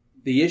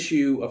the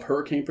issue of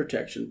hurricane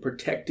protection,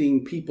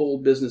 protecting people,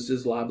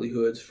 businesses,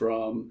 livelihoods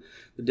from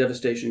the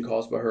devastation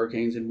caused by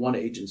hurricanes in one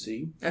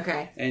agency.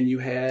 Okay. And you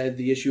had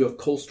the issue of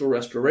coastal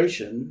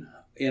restoration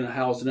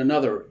housed in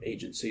another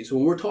agency. So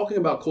when we're talking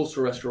about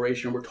coastal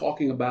restoration, we're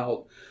talking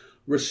about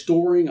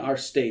restoring our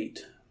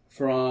state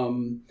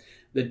from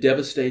the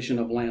devastation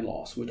of land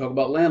loss. When we talk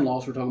about land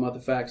loss, we're talking about the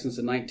fact since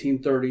the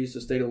 1930s,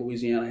 the state of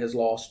Louisiana has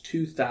lost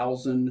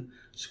 2,000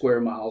 square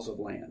miles of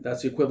land.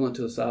 That's the equivalent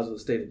to the size of the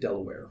state of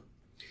Delaware.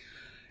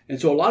 And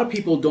so a lot of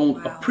people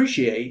don't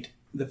appreciate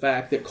the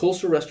fact that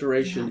coastal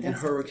restoration and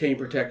hurricane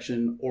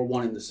protection are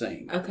one and the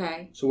same.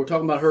 Okay. So we're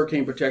talking about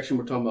hurricane protection.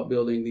 We're talking about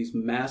building these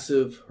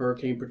massive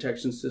hurricane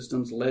protection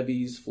systems,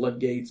 levees,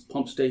 floodgates,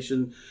 pump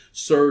station,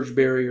 surge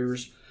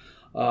barriers.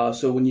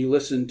 So when you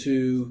listen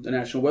to the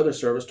National Weather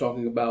Service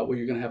talking about where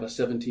you're going to have a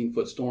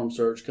 17-foot storm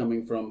surge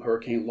coming from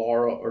Hurricane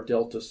Laura or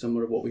Delta,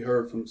 similar to what we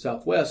heard from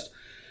Southwest,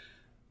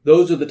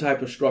 those are the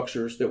type of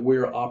structures that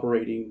we're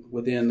operating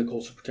within the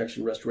coastal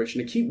protection restoration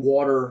to keep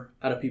water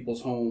out of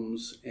people's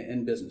homes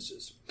and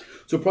businesses.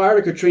 So prior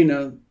to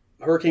Katrina,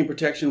 hurricane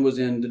protection was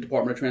in the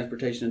Department of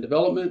Transportation and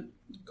Development.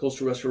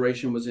 Coastal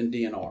restoration was in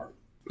DNR,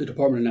 the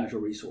Department of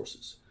Natural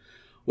Resources.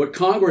 What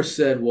Congress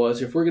said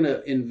was, if we're going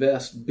to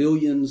invest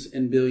billions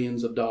and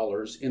billions of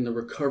dollars in the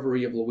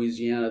recovery of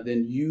Louisiana,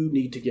 then you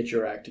need to get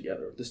your act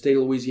together. The state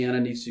of Louisiana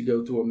needs to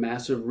go through a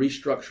massive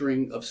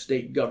restructuring of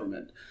state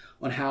government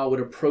on how it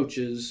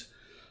approaches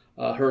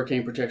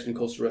hurricane protection and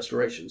coastal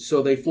restoration.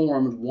 So they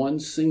formed one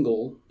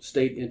single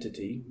state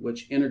entity,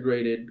 which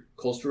integrated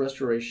coastal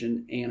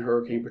restoration and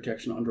hurricane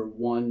protection under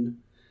one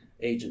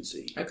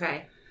agency.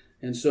 Okay.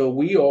 And so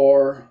we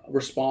are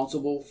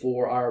responsible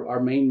for our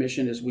main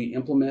mission is we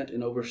implement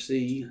and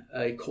oversee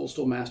a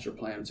coastal master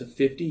plan. It's a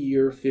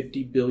 50-year,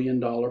 $50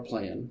 billion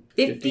plan.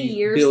 50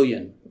 years?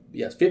 Billion.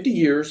 Yes, 50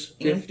 years,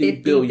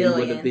 $50 billion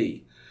with a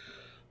B.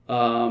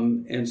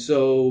 And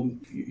so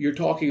you're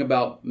talking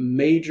about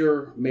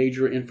major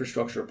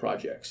infrastructure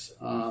projects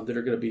that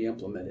are going to be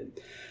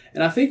implemented.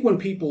 And I think when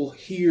people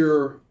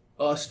hear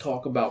us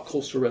talk about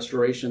coastal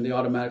restoration, they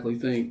automatically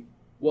think,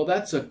 well,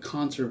 that's a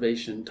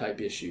conservation type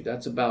issue.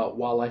 That's about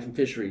wildlife and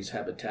fisheries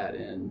habitat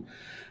and,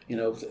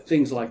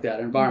 things like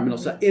that, environmental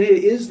stuff. And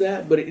it is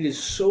that, but it is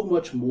so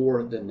much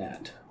more than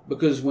that.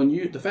 Because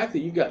the fact that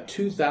you've got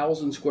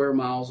 2,000 square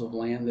miles of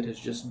land that has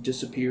just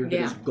disappeared,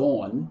 that is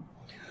gone,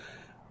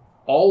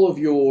 all of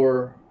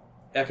your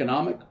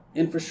economic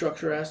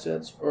infrastructure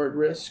assets are at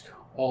risk.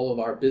 All of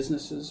our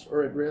businesses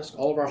are at risk.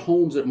 All of our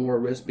homes are more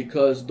at risk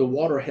because the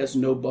water has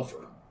no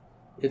buffer.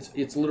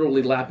 It's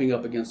literally lapping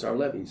up against our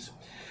levees.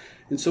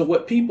 And so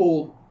what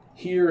people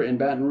here in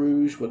Baton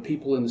Rouge, what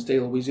people in the state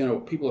of Louisiana,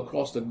 what people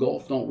across the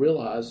Gulf don't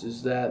realize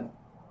is that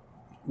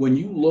when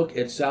you look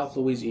at South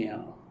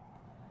Louisiana,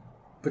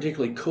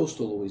 particularly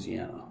coastal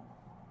Louisiana,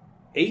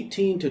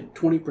 18 to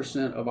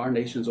 20% of our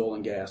nation's oil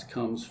and gas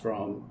comes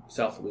from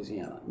South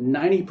Louisiana.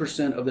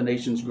 90% of the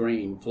nation's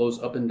grain flows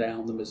up and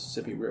down the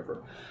Mississippi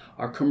River.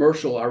 Our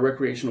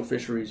recreational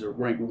fisheries are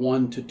ranked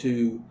 1 to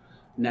 2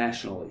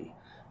 nationally.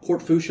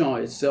 Port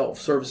Fourchon itself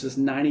services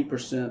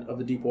 90% of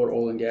the deepwater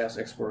oil and gas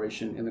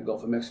exploration in the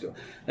Gulf of Mexico.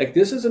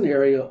 This is an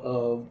area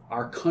of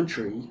our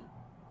country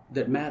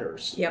that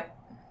matters. Yep.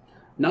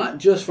 Not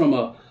just from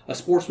a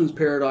sportsman's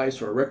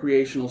paradise or a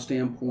recreational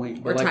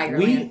standpoint, but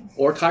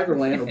or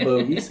Tigerland or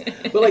bogeys.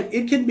 But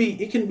it can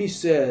be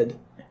said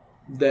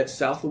that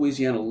South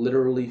Louisiana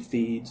literally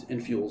feeds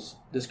and fuels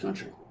this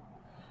country.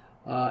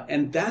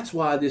 And that's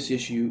why this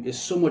issue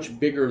is so much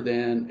bigger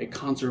than a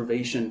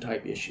conservation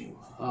type issue.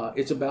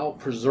 It's about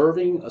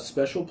preserving a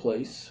special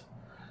place.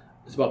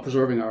 It's about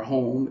preserving our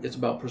home. It's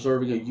about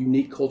preserving a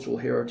unique cultural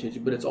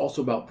heritage, but it's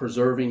also about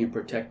preserving and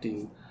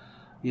protecting,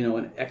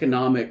 an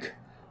economic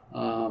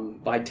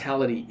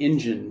vitality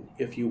engine,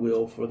 if you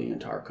will, for the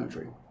entire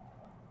country.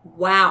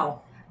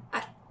 Wow.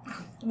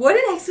 What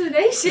an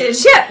explanation.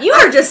 Chip, you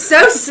are just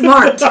so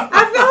smart.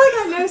 I feel like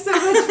I know so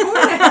much more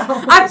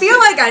now. I feel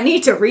like I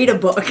need to read a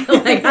book.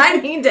 I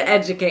need to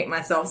educate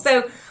myself.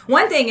 So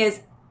one thing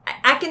is,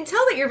 I can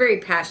tell that you're very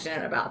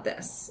passionate about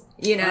this.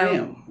 I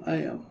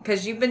am.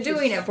 Because you've been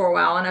doing it for a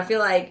while, and I feel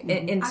like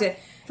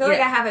I feel like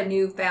I have a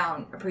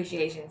newfound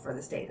appreciation for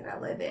the state that I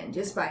live in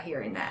just by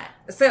hearing that.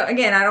 So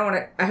again,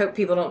 I hope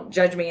people don't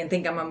judge me and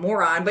think I'm a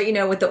moron, but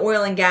with the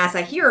oil and gas,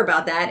 I hear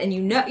about that,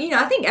 and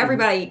I think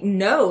everybody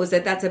knows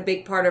that that's a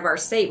big part of our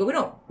state, but we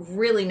don't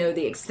really know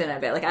the extent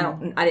of it.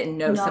 I didn't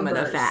know some of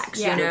the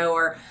facts,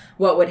 or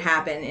what would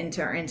happen in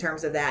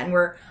terms of that. And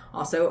we're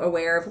also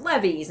aware of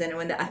levees,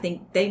 and I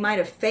think they might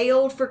have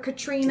failed for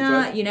Katrina,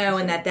 right.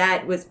 And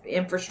that was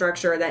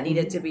infrastructure that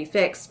needed to be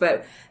fixed.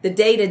 But the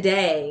day to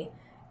day,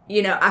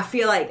 I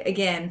feel like,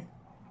 again,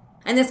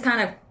 and this kind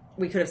of,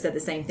 we could have said the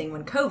same thing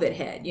when COVID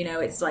hit,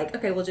 it's like,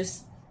 okay, we'll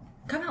just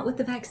come out with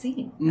the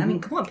vaccine. I mean,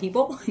 come on,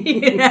 people,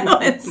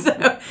 and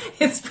so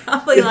it's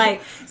probably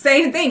like,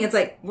 same thing. It's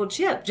like, well,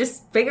 Chip,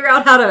 just figure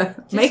out how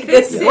to make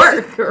this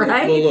work,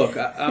 right? Well, look,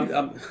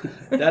 I'm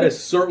that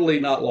is certainly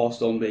not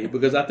lost on me,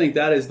 because I think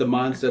that is the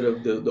mindset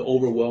of the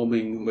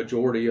overwhelming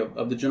majority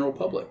of the general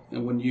public.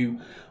 And when you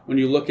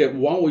look at,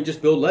 why don't we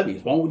just build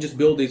levees? Why don't we just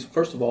build these?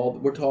 First of all,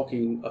 we're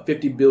talking a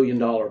 $50 billion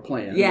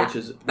plan, which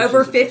is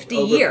over 50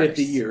 years.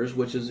 50 years,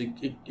 which is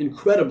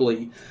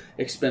incredibly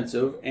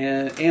expensive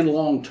and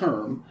long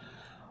term.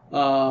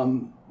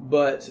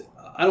 But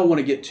I don't want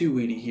to get too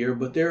weedy here,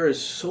 but there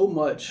is so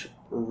much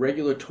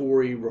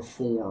regulatory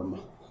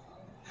reform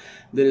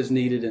that is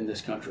needed in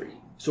this country.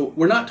 So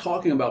we're not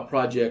talking about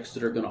projects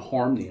that are going to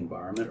harm the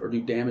environment or do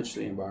damage to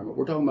the environment.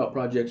 We're talking about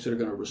projects that are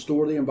going to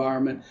restore the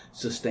environment,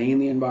 sustain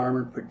the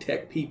environment,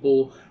 protect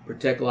people,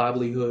 protect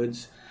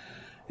livelihoods.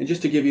 And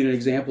just to give you an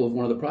example of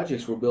one of the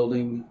projects we're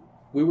building,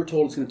 we were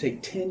told it's going to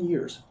take 10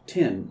 years,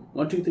 10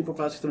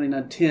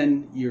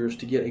 years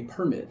to get a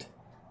permit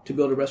to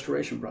build a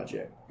restoration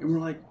project. And we're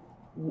like,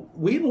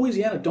 we in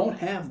Louisiana don't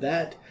have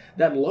that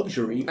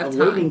luxury of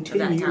waiting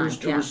 10 years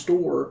to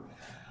restore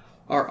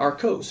our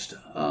coast.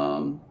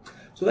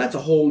 So that's a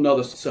whole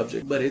nother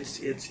subject, but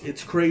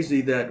it's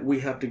crazy that we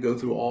have to go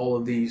through all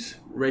of these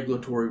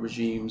regulatory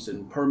regimes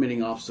and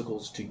permitting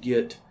obstacles to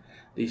get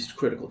these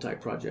critical type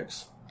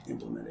projects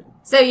implemented.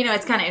 So,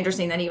 it's kind of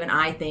interesting that even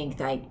I think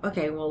like,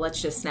 okay, well, let's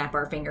just snap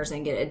our fingers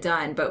and get it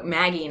done. But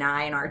Maggie and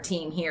I and our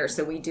team here,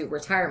 so we do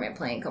retirement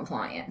plan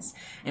compliance,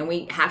 and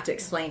we have to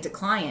explain to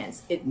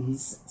clients,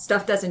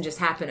 stuff doesn't just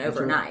happen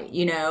overnight,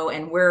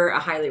 and we're a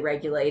highly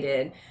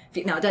regulated.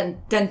 Now, it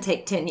doesn't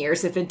take 10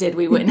 years. If it did,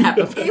 we wouldn't have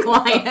a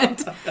client.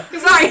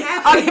 Sorry,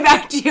 I'll get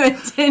back to you in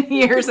 10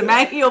 years, and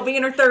Maggie will be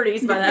in her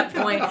 30s by that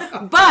point.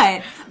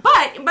 But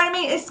I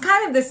mean, it's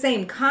kind of the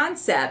same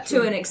concept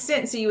to an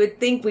extent. So you would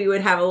think we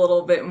would have a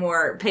little bit more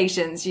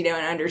patience, and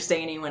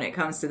understanding when it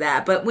comes to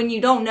that. But when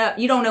you don't know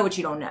what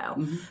you don't know.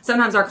 Mm-hmm.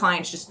 Sometimes our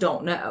clients just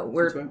don't know.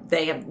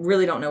 They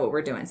really don't know what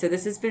we're doing. So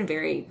this has been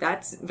very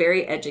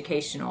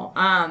educational.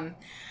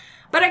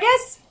 But I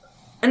guess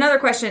another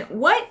question: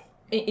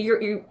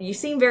 you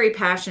seem very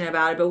passionate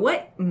about it, but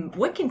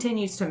what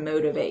continues to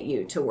motivate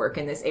you to work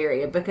in this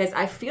area? Because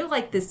I feel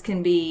like this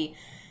can be,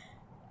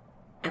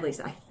 at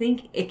least I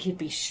think it could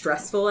be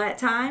stressful at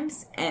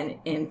times and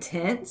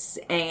intense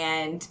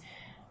and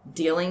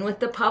dealing with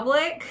the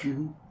public.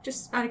 Mm-hmm.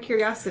 Just out of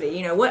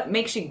curiosity, what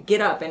makes you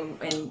get up and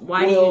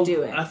why do you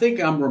do it? I think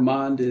I'm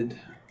reminded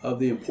of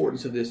the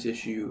importance of this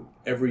issue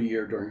every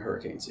year during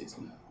hurricane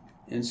season.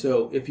 And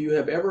so if you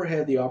have ever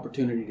had the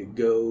opportunity to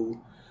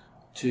go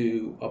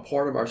to a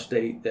part of our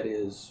state that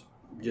is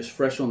just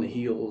fresh on the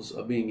heels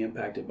of being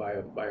impacted by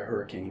a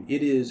hurricane,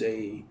 it is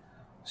a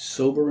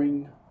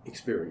sobering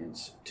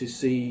experience to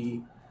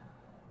see,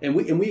 and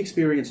we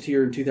experienced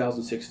here in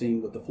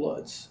 2016 with the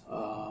floods,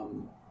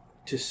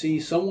 to see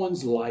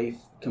someone's life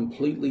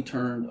completely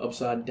turned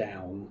upside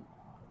down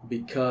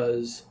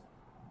because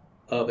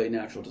of a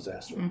natural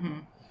disaster. Mm-hmm.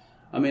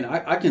 I mean,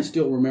 I can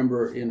still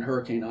remember in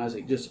Hurricane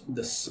Isaac just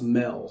the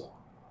smell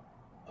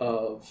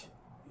of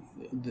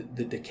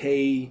the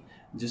decay,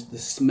 just the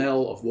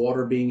smell of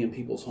water being in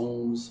people's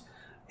homes,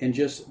 and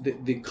just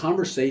the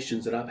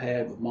conversations that I've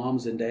had with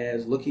moms and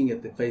dads looking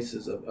at the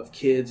faces of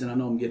kids. And I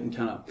know I'm getting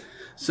kind of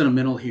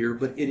sentimental here,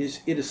 but it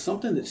is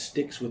something that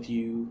sticks with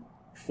you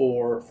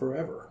for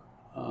forever.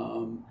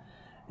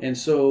 And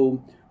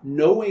so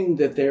knowing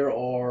that there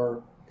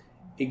are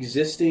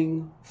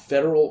existing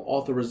federal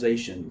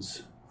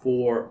authorizations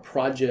for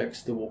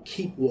projects that will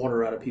keep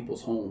water out of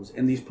people's homes,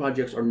 and these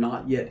projects are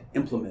not yet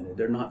implemented,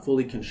 they're not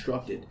fully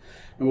constructed,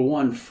 number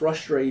one,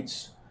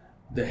 frustrates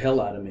the hell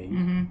out of me.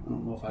 Mm-hmm. I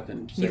don't know if I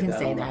can say that. You can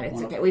say that.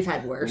 It's okay. We've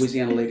had worse.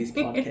 Louisiana Ladies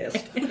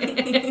podcast.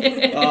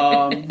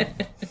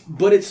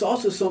 But it's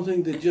also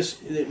something that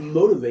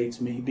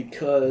motivates me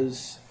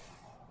because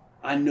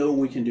I know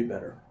we can do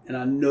better. And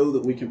I know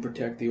that we can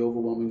protect the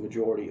overwhelming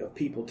majority of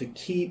people to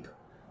keep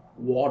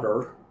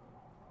water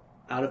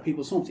out of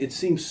people's homes. It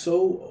seems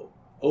so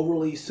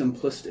overly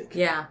simplistic.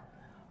 Yeah.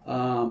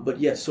 But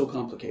yet so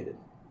complicated.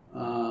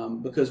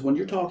 Because when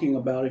you're talking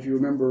about, if you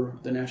remember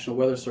the National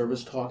Weather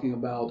Service talking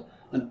about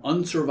an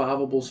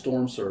unsurvivable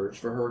storm surge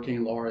for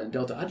Hurricane Laura and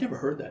Delta, I'd never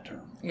heard that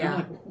term. Yeah. I'm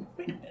like,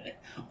 wait a minute,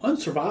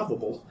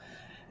 unsurvivable.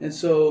 And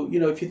so,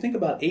 if you think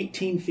about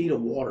 18 feet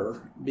of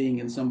water being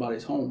in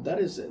somebody's home,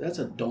 that's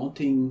a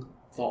daunting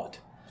thought.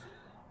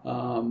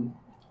 And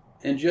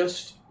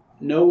just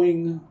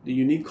knowing the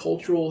unique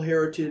cultural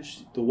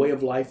heritage, the way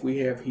of life we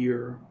have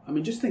here. I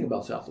mean, just think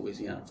about South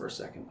Louisiana for a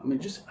second. I mean,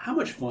 just how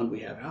much fun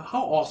we have.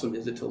 How awesome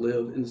is it to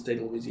live in the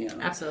state of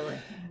Louisiana? Absolutely.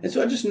 And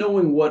so just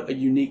knowing what a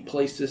unique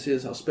place this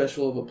is, how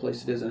special of a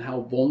place it is, and how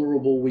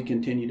vulnerable we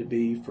continue to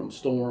be from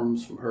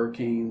storms, from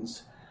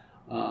hurricanes,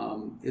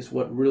 is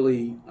what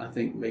really, I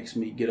think, makes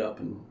me get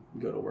up and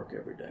go to work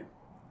every day.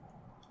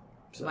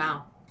 So.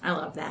 Wow. I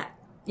love that.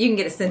 You can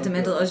get as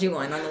sentimental as you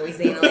want on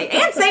Louisiana Lake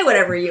and say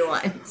whatever you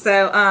want.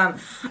 So,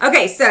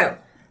 okay, so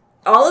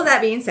all of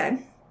that being said,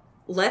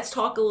 let's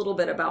talk a little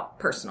bit about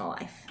personal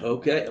life.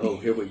 Okay. Oh,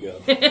 here we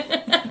go.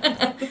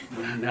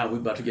 Now we're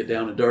about to get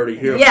down and dirty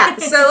here. Yeah,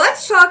 so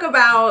let's talk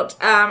about,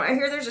 I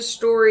hear there's a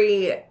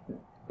story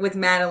with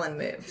Madeline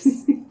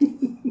Moves.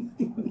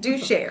 Do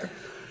share.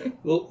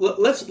 Well,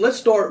 let's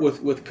start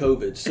with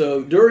COVID.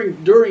 So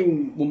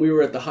during when we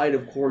were at the height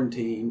of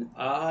quarantine,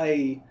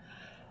 I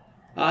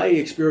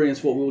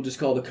experienced what we'll just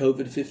call the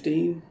COVID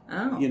 15.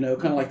 Oh. Kind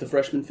of like the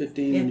freshman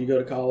 15 when you go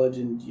to college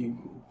and you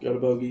go to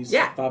Bogey's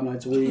Yeah. 5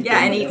 nights a week.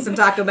 Yeah, and eat some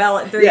Taco Bell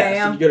at 3 Yeah, so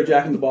a.m. you go to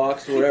Jack in the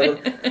Box or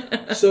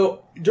whatever.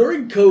 So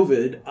during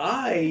COVID,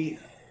 I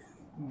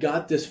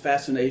got this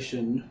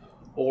fascination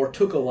or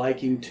took a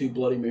liking to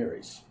Bloody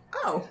Marys.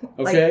 Oh,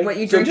 Okay, like what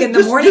you So drink in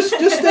the morning?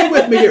 Just stay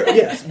with me here.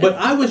 Yes, but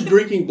I was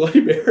drinking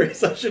Bloody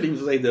Marys. I shouldn't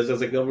even say this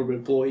as a government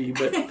employee,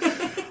 but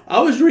I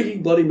was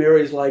drinking Bloody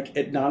Marys like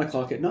at 9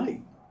 o'clock at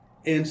night.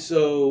 And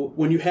so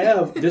when you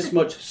have this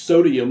much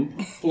sodium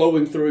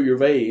flowing through your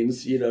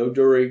veins,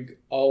 during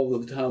all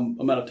of the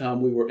amount of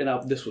time we were,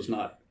 and this was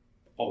not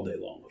all day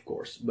long, of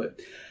course, but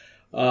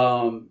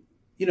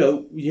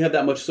you have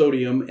that much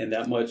sodium and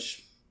that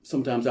much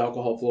sometimes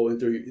alcohol flowing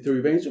through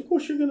your veins. Of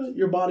course,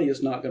 your body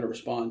is not going to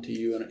respond to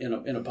you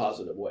in a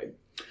positive way.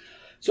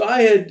 So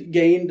I had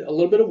gained a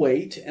little bit of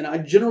weight, and I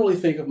generally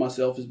think of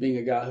myself as being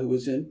a guy who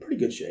was in pretty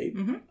good shape.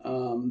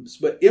 Mm-hmm.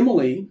 But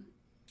Emily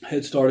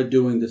had started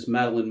doing this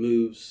Madeline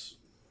Moves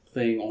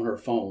thing on her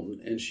phone,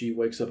 and she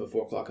wakes up at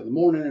 4 o'clock in the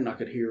morning, and I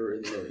could hear her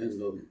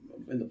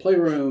in the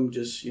playroom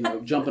just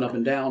jumping up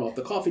and down off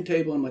the coffee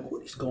table. I'm like,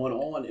 what is going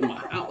on in my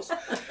house?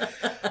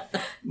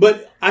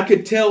 But I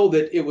could tell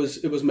that it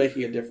was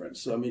making a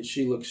difference. I mean,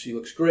 she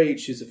looks great.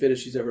 She's the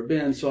fittest she's ever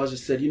been. So I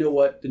just said, you know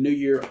what? The new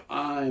year,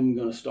 I'm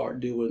going to start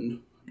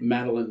doing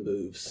Madeline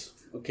Moves.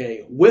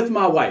 Okay, with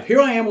my wife. Here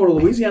I am on a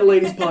Louisiana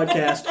Ladies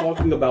podcast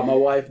talking about my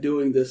wife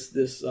doing this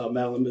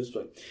Madeline Moves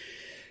thing.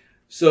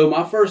 So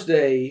my first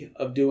day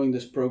of doing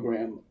this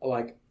program,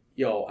 like,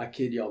 y'all, I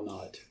kid y'all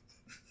not,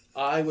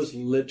 I was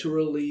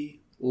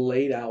literally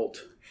laid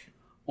out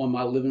on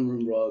my living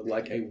room rug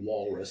like a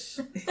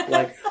walrus,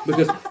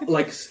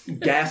 because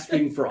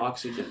gasping for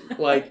oxygen,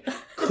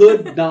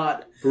 could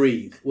not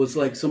breathe. Was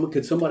like,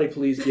 could somebody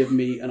please give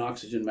me an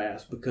oxygen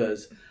mask,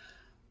 because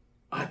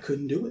I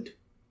couldn't do it.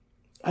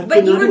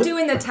 But you were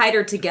doing the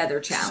Tighter Together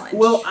challenge.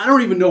 Well, I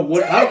don't even know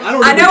what.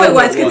 I know it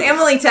was, because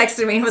Emily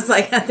texted me and was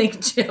like, I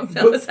think Jim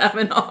was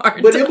having a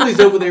hard But time.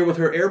 Emily's over there with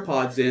her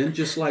AirPods in,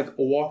 just like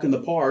a walk in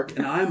the park,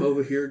 and I'm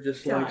over here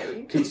just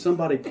like, can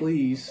somebody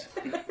please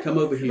come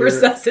over here?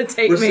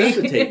 Resuscitate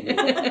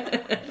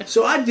me.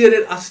 So I did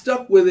it. I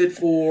stuck with it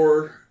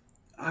for,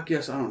 I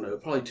guess, I don't know,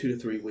 probably 2 to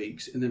 3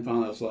 weeks. And then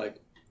finally I was like,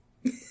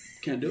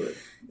 can't do it.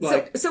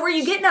 So were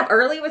you getting up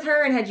early with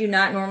her, and do you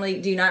not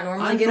normally get up early?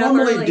 I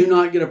normally do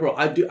not get up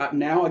early.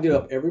 Now I get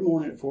up every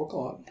morning at 4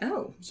 o'clock.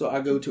 Oh. So I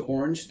go to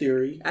Orange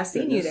Theory. I've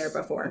seen you there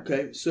before.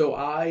 Okay. So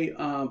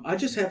I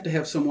just have to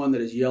have someone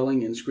that is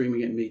yelling and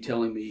screaming at me,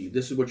 telling me,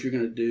 this is what you're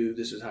going to do,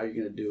 this is how you're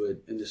going to do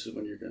it, and this is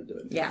when you're going to do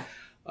it. Yeah.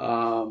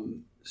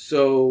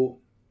 So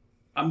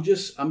I'm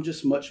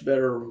just much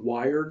better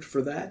wired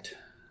for that,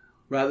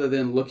 rather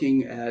than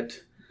looking at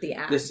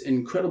this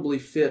incredibly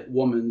fit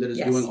woman that is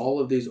doing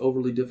all of these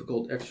overly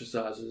difficult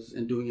exercises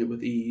and doing it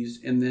with ease,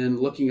 and then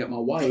looking at my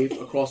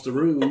wife across the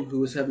room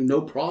who is having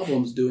no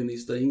problems doing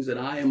these things, and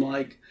I am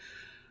like,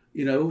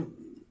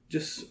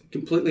 just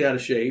completely out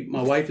of shape.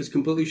 My wife is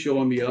completely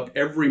showing me up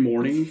every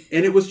morning,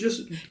 and it was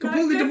just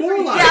completely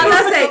demoralizing. Yeah, I was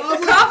going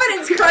to say,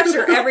 confidence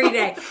crusher every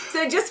day.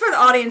 So just for the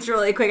audience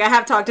really quick, I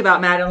have talked about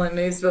Madeline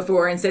Moves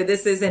before, and so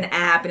this is an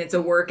app, and it's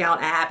a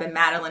workout app, and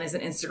Madeline is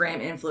an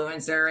Instagram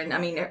influencer, and I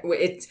mean,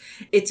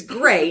 it's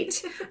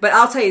great, but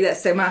I'll tell you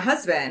this. So my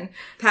husband,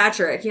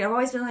 Patrick, I've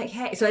always been like,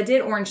 hey, so I did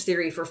Orange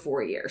Theory for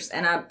 4 years,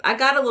 and I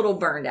got a little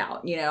burned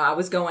out. I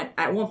was going,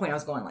 at one point I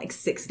was going like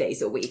 6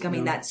 days a week. I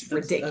mean, that's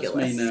ridiculous.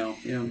 That's me now,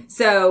 yeah.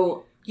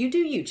 So you do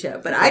you,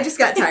 Chip, but I just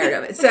got tired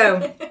of it.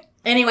 So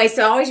anyway,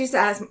 so I always used to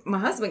ask my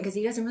husband, because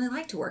he doesn't really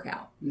like to work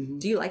out. Mm-hmm.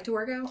 Do you like to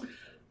work out?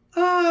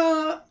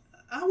 I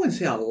wouldn't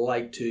say I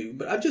like to,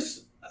 but I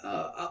just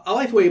I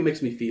like the way it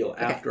makes me feel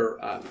after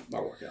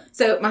my workout.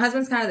 So my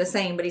husband's kind of the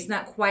same, but he's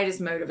not quite as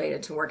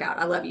motivated to work out.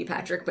 I love you,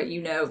 Patrick, but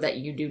you know that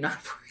you do not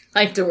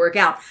like to work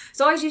out.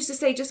 So I always used to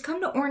say, just come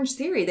to Orange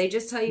Theory. They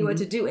just tell you what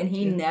to do. And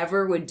he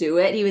never would do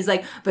it. He was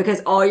like,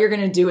 because all you're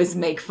going to do is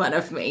make fun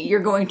of me. You're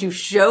going to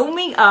show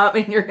me up,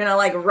 and you're going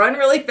to run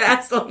really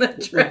fast on the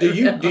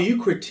treadmill. Do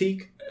you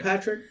critique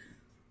Patrick?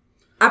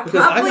 I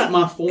got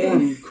my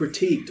form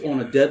critiqued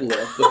on a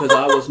deadlift because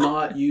I was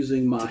not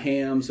using my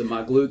hams and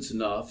my glutes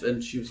enough,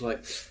 and she was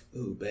like,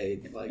 "Ooh,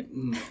 babe,"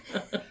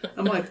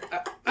 I'm like,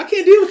 I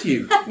can't deal with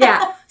you.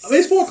 Yeah, I mean,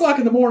 it's 4 o'clock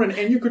in the morning,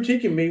 and you're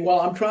critiquing me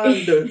while I'm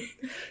trying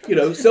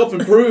to,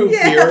 self-improve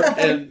here.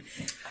 And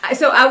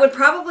so I would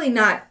probably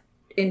not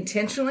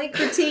intentionally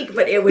critique,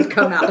 but it would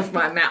come out of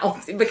my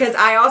mouth, because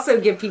I also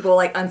give people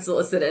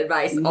unsolicited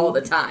advice all the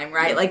time,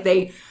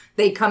 right?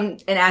 They come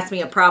and ask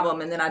me a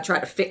problem, and then I try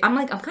to fix. I'm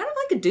kind of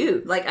like a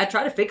dude. I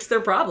try to fix their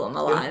problem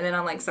a lot, and then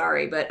I'm like,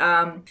 sorry, but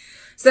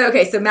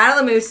So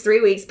Madeline Moves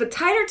 3 weeks, but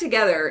Tighter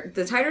Together.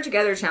 The Tighter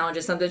Together challenge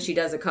is something she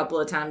does a couple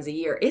of times a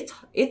year.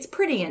 It's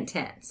pretty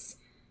intense.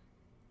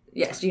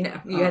 Yes, you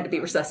had to be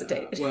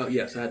resuscitated. Well,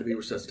 yes, I had to be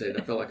resuscitated.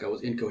 I felt like I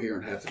was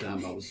incoherent half the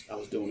time I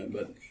was doing it,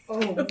 but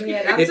oh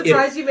man, I'm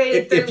surprised you made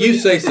it. If you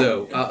say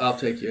so, I'll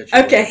take you at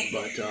your okay.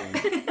 word.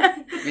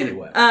 But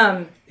anyway,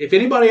 if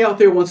anybody out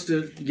there wants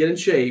to get in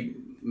shape,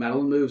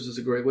 Madeline Moves is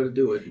a great way to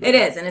do it. It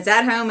is, and it's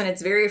at home, and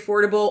it's very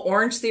affordable.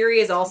 Orange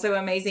Theory is also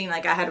amazing. I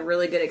had a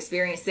really good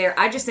experience there.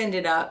 I just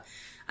ended up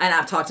and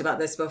I've talked about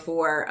this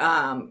before,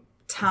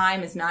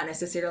 time is not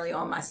necessarily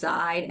on my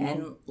side.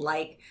 And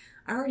like,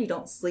 I already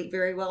don't sleep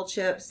very well,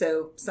 Chip.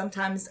 So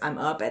sometimes I'm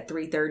up at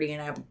 3:30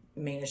 and I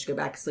manage to go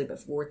back to sleep at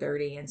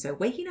 4:30. And so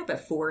waking up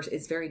at 4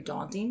 is very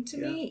daunting to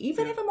me,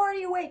 even if I'm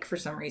already awake for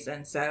some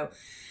reason. So,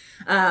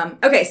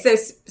 okay. So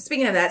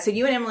speaking of that, so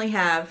you and Emily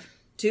have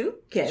 2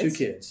 kids. 2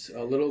 kids.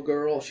 A little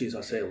girl. I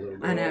say a little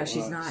girl. I know,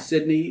 she's not.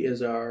 Sydney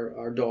is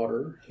our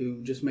daughter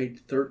who just made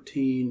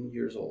 13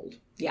 years old.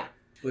 Yeah.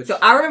 Which, So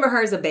I remember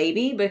her as a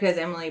baby because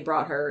Emily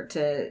brought her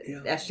to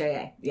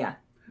SJA. Yeah.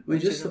 I mean,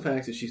 just the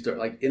fact that she started,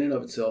 like, in and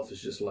of itself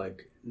is just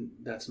like,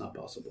 that's not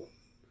possible.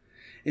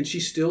 And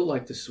she's still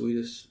like the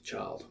sweetest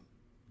child.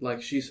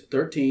 Like, she's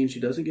 13. She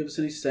doesn't give us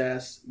any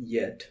sass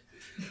yet.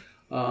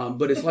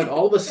 But it's like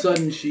all of a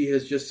sudden she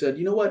has just said,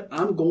 you know what?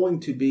 I'm going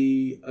to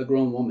be a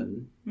grown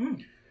woman.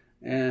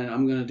 And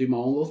I'm going to do my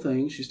own little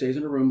thing. She stays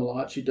in her room a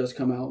lot. She does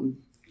come out and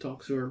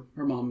talk to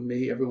her mom and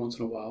me every once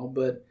in a while.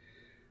 But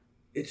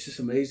it's just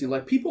amazing.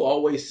 Like, people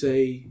always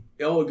say,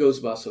 oh, it goes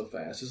by so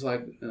fast. It's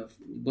like a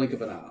blink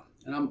of an eye.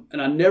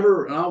 And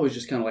I always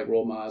just kind of like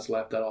roll my eyes,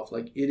 laugh that off.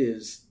 Like, that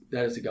is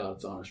the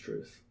God's honest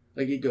truth.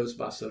 Like, it goes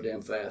by so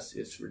damn fast.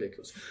 It's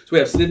ridiculous. So we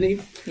have Sydney,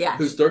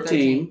 who's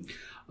 13.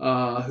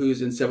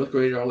 Who's in 7th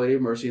grade at Our Lady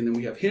of Mercy. And then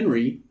we have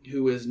Henry,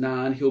 who is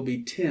 9. He'll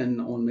be 10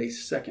 on May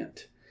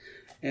 2nd.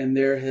 And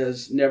there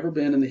has never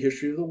been in the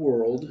history of the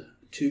world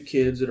 2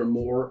 kids that are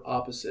more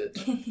opposite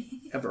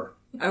ever.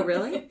 Oh,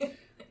 really?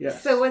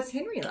 Yes. So what's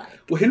Henry like?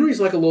 Well, Henry's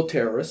like a little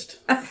terrorist.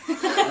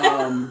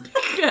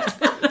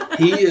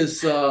 He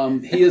is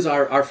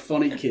our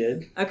funny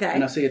kid. Okay.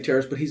 And I say a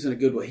terrorist, but he's in a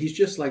good way. He's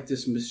just like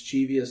this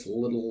mischievous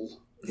little,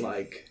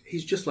 like,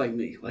 he's just like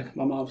me. Like,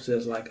 my mom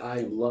says, like, I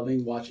am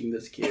loving watching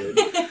this kid,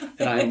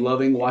 and I am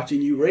loving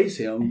watching you raise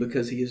him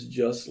because he is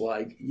just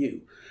like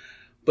you.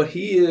 But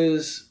he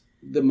is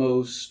the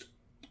most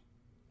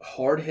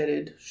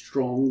hard-headed,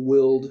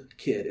 strong-willed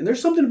kid. And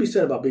there's something to be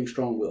said about being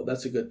strong-willed.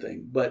 That's a good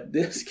thing. But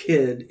this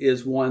kid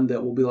is one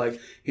that will be like,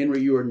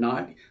 Henry, you are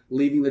not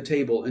leaving the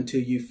table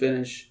until you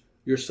finish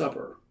your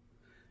supper.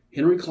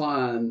 Henry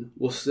Klein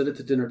will sit at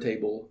the dinner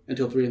table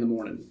until 3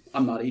 a.m.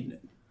 I'm not eating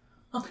it.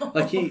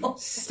 Like, he...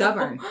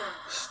 Stubborn.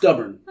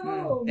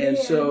 Oh, And man.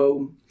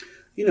 so,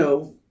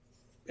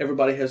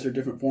 everybody has their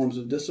different forms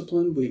of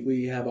discipline.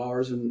 We have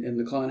ours in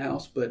the Klein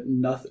house, but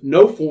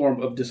no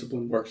form of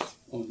discipline works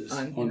on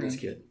this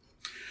kid.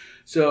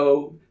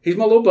 So he's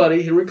my little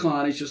buddy, Henry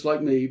Klein. He's just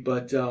like me,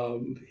 but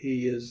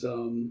he is.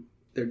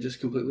 They're just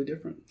completely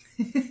different.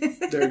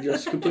 They're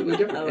just completely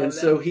different, and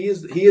so he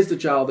is the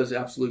child that's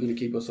absolutely going to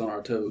keep us on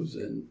our toes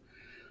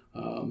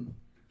and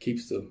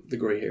keeps the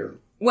gray hair.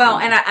 Well,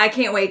 and I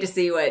can't wait to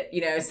see what,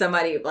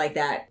 somebody like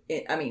that,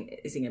 I mean,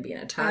 is he going to be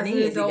an attorney?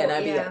 Is he going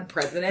to be a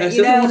president?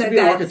 He wants to be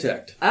an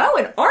architect. Oh,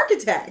 an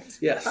architect.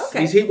 Yes.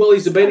 Okay.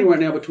 He's debating right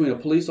now between a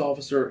police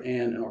officer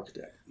and an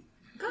architect.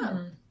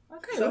 Oh,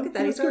 okay. So Look at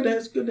that.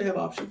 it's good to have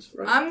options,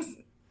 right?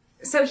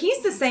 So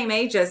he's the same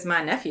age as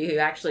my nephew, who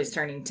actually is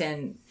turning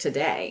 10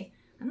 today.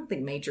 I don't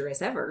think Major has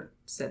ever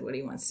said what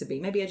he wants to be.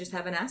 Maybe I just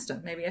haven't asked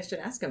him. Maybe I should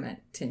ask him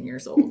at 10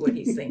 years old what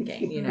he's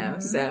thinking,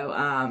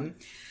 So,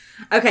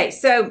 okay.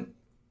 So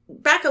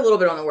back a little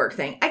bit on the work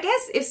thing. I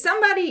guess if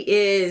somebody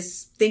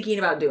is thinking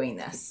about doing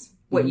this,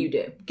 what you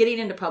do, getting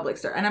into public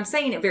service, and I'm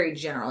saying it very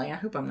generally. I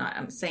hope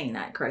I'm saying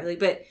that correctly.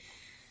 But,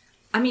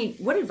 I mean,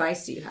 what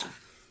advice do you have?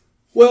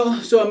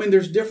 Well, so,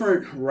 there's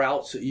different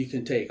routes that you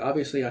can take.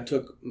 Obviously, I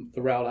took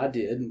the route I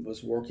did and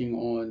was working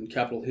on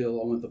Capitol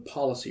Hill. I went the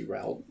policy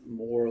route,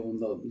 more on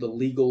the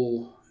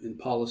legal and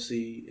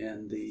policy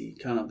and the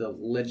kind of the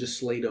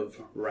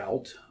legislative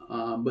route.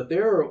 But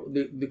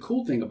the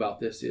cool thing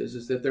about this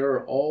is that there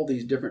are all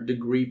these different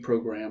degree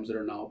programs that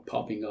are now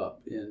popping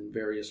up in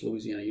various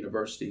Louisiana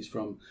universities,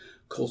 from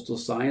coastal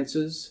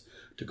sciences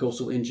to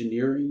coastal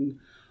engineering.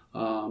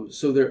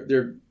 So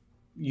they're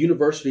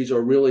universities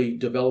are really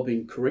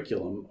developing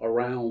curriculum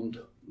around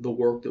the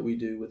work that we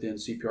do within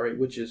CPRA,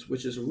 which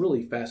is a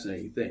really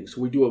fascinating thing. So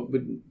we're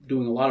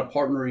doing a lot of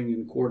partnering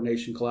and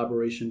coordination,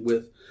 collaboration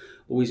with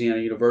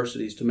Louisiana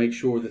universities to make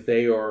sure that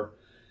they are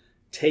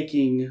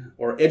taking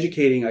or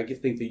educating, I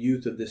think, the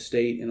youth of this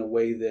state in a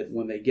way that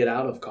when they get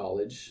out of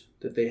college,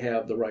 that they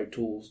have the right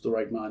tools, the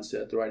right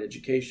mindset, the right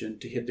education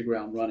to hit the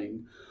ground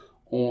running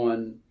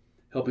on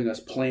helping us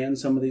plan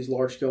some of these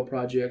large-scale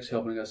projects,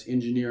 helping us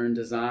engineer and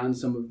design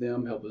some of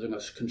them, helping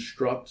us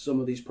construct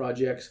some of these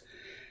projects.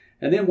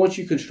 And then once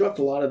you construct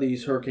a lot of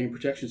these hurricane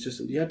protection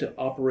systems, you have to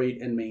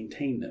operate and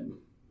maintain them.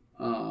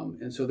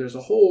 And so there's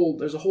a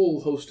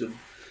whole host of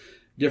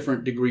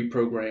different degree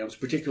programs,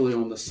 particularly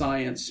on the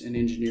science and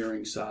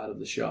engineering side of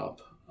the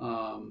shop,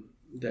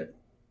 that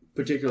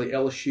particularly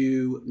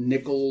LSU,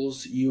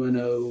 Nichols,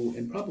 UNO,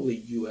 and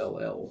probably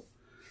ULL.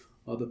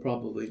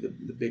 Probably the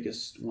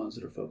biggest ones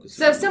that are focused.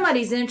 So if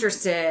somebody's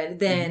interested,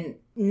 then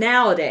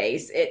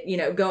nowadays,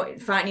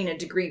 finding a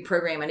degree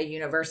program at a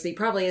university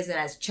probably isn't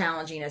as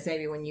challenging as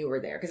maybe when you were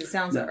there. Because it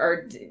sounds,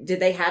 or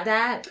did they have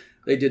that?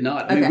 They did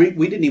not. Okay. I mean,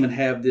 we didn't even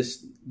have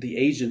this the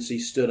agency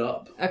stood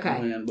up. Okay.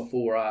 And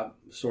before I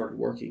started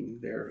working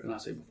there, and I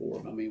say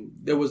before, I mean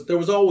there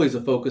was always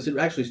a focus. It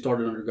actually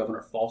started under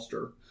Governor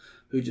Foster,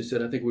 who just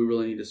said, I think we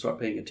really need to start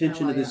paying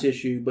attention to this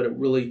issue. But it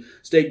really,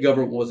 state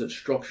government wasn't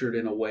structured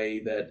in a way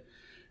that,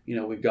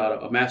 we've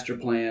got a master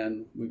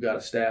plan. We've got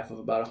a staff of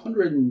about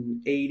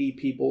 180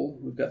 people.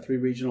 We've got 3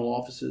 regional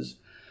offices.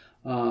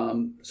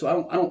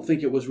 So I don't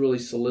think it was really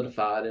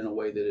solidified in a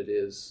way that it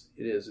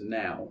is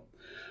now.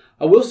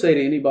 I will say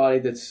to anybody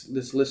that's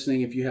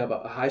listening, if you have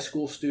a high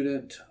school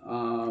student,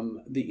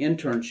 the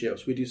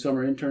internships, we do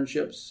summer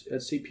internships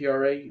at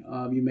CPRA.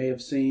 You may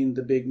have seen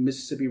the big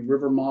Mississippi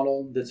River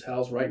model that's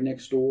housed right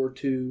next door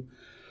to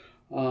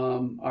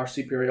our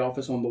CPRA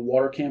office on the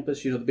water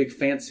campus. The big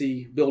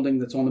fancy building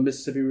that's on the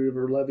Mississippi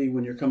River levee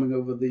when you're coming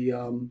over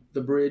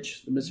the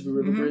bridge, the Mississippi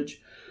River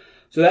Bridge.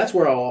 So that's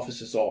where our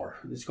offices are.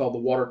 It's called the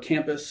Water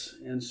Campus.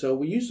 And so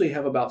we usually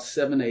have about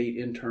 7 to 8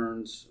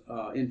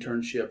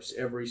 internships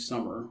every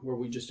summer where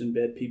we just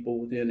embed people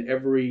within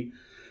every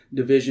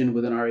division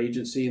within our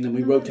agency, and then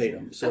we rotate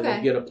them. So they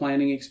get a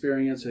planning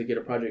experience, they get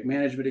a project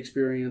management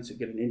experience, they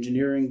get an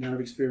engineering kind of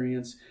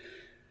experience.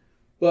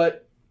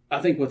 But I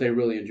think what they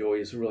really enjoy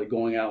is really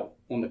going out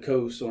on the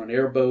coast on an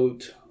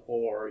airboat,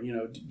 or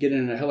getting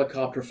in a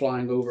helicopter,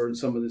 flying over and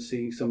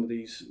seeing some of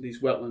these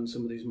wetlands,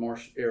 some of these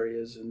marsh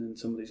areas, and then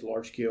some of these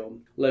large scale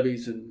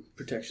levees and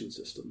protection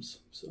systems.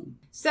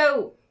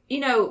 So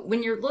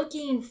when you're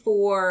looking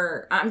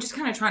for, I'm just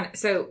kind of trying to.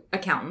 So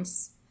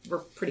accountants, we're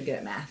pretty good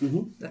at math.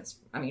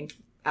 Mm-hmm.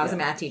 I was a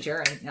math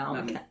teacher,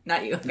 and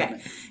not you.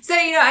 Okay. So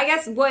I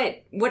guess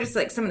what is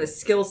like some of the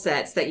skill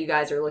sets that you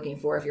guys are looking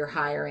for if you're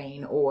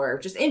hiring, or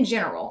just in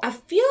general? I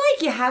feel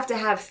like you have to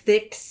have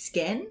thick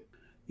skin.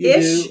 You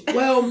do.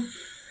 Well,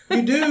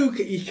 you do.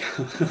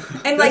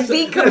 And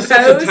be composed.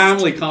 That's such a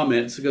timely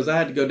comment, because I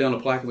had to go down to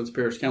Plaquemines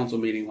Parish Council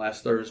meeting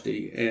last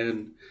Thursday,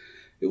 and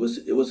it was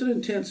an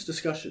intense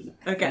discussion.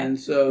 Okay. And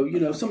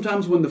so,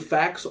 sometimes when the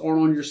facts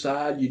aren't on your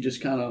side, you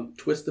just kind of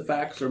twist the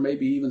facts, or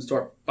maybe even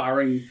start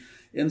firing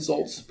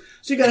insults.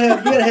 So you gotta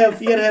have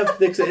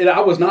thick skin. And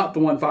I was not the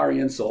one firing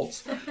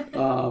insults.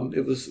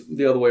 It was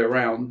the other way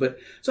around. But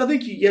so I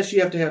think you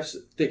have to have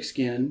thick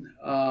skin.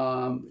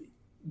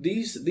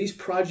 These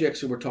projects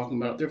that we're talking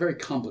about, they're very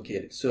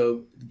complicated.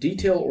 So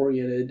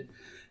detail-oriented,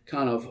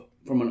 kind of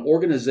from an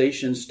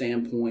organization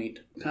standpoint,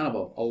 kind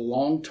of a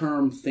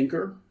long-term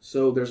thinker.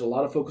 So there's a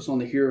lot of focus on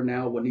the here and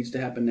now, what needs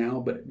to happen now,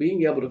 but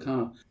being able to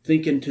kind of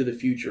think into the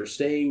future,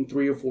 staying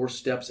 3 or 4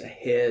 steps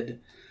ahead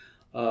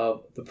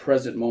of the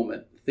present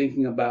moment,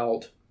 thinking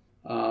about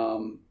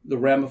the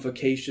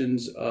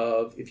ramifications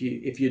of if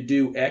you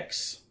do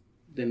X,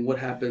 then what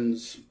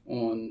happens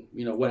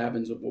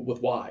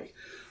with Y.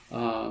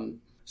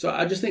 So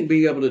I just think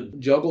being able to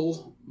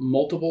juggle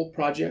multiple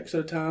projects at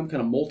a time,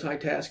 kind of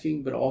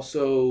multitasking, but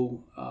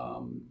also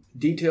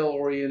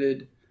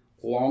detail-oriented,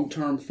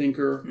 long-term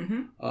thinker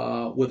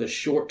with a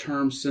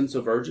short-term sense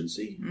of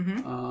urgency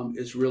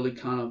is really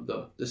kind of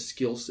the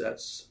skill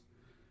sets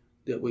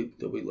that we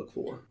look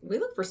for. We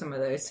look for some of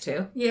those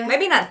too. Yeah.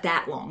 Maybe not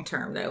that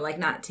long-term though, like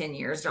not 10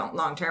 years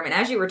long-term. And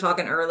as you were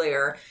talking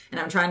earlier, and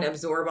I'm trying to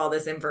absorb all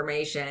this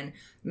information,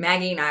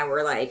 Maggie and I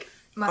were like,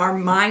 our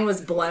mind was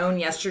blown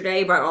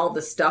yesterday by all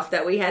the stuff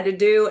that we had to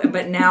do,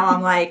 but now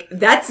I'm like,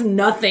 that's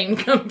nothing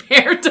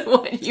compared to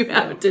what you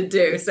have to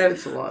do. So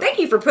thank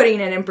you for putting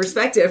it in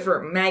perspective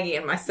for Maggie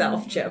and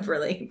myself. Jeff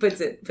really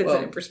puts it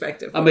in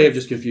perspective. I may have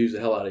just confused the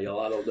hell out of y'all,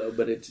 I don't know,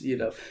 but it's,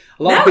 a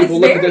lot of people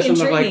look at this and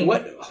they're like,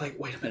 what? Like,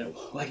 wait a minute,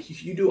 like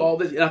you do all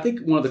this. And I think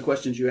one of the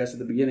questions you asked at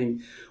the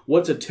beginning,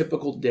 what's a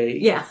typical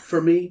day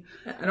for me?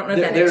 I don't know if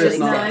that actually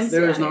exists.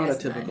 There is not a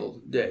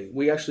typical day.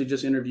 We actually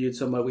just interviewed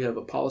somebody. We have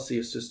a policy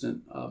assistant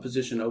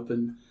position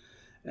open,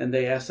 and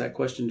they asked that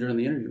question during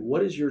the interview.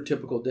 What is your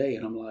typical day?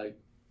 And I'm like,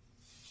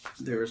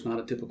 there is not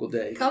a typical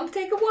day. Come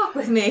take a walk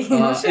with me.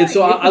 And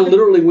so I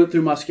literally went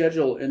through my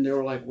schedule, and they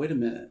were like, wait a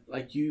minute,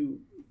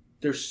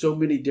 there's so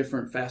many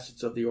different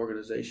facets of the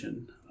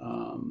organization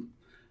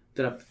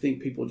that I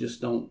think people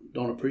just don't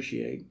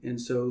appreciate. And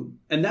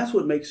that's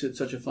what makes it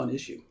such a fun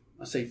issue.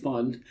 I say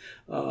fun,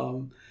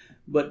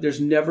 but there's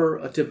never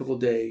a typical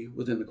day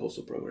within the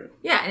coastal program.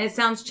 Yeah, and it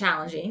sounds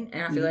challenging,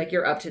 and I feel like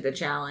you're up to the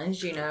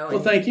challenge, Well,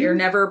 thank you. You're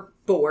never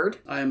bored.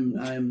 I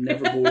am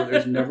never bored.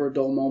 There's never a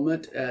dull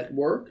moment at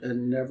work,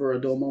 and never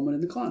a dull moment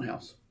in the Klein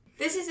House.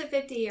 This is a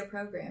 50-year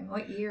program.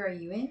 What year are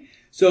you in?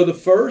 So the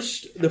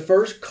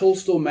first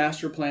coastal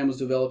master plan was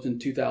developed in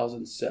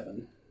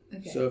 2007.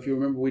 Okay. So if you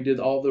remember, we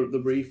did all the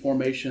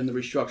reformation, the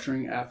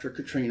restructuring after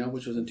Katrina,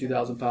 which was in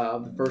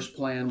 2005. The first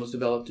plan was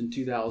developed in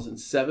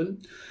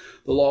 2007.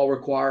 The law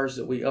requires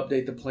that we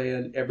update the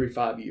plan every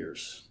 5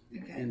 years.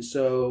 Okay. And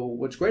so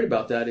what's great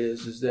about that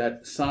is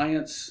that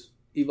science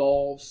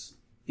evolves,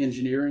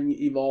 engineering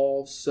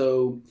evolves.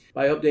 So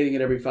by updating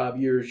it every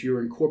 5 years,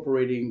 you're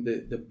incorporating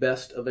the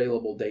best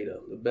available data,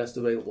 the best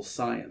available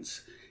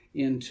science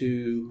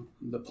into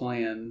the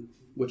plan,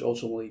 which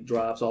ultimately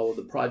drives all of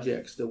the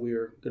projects that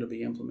we're going to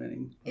be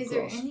implementing. Is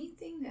there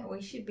anything that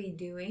we should be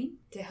doing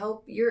to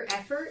help your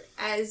effort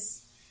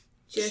as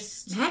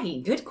Just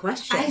Maggie, good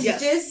question. it's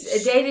Yes.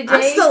 just a day-to-day.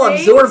 I'm still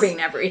things.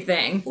 absorbing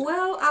everything.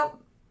 Well,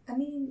 I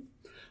mean,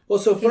 Well,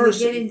 so can first,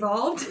 we get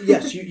involved?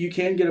 yes, you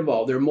can get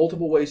involved. There are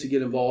multiple ways to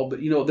get involved, but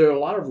there are a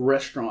lot of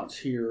restaurants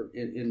here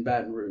in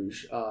Baton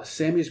Rouge.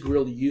 Sammy's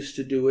Grill used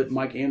to do it.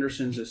 Mike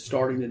Anderson's is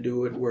starting to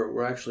do it.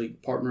 We're actually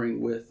partnering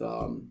with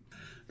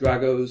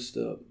Drago's,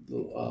 the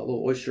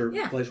little oyster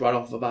place right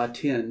off of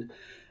I-10.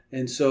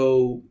 And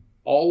so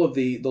all of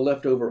the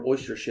leftover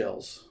oyster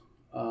shells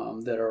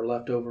that are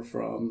left over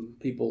from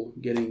people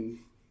getting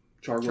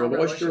char-grilled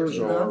oysters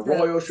or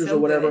raw oysters or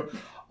whatever,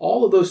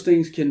 all of those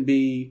things can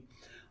be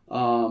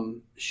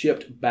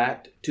shipped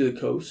back to the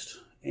coast.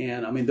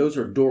 And I mean, those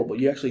are adorable.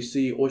 You actually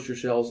see oyster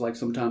shells like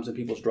sometimes in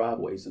people's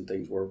driveways and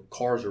things where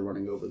cars are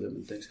running over them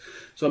and things.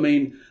 So, I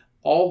mean,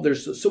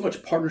 there's so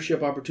much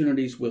partnership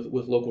opportunities with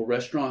local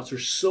restaurants.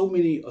 There's so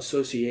many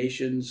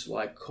associations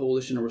like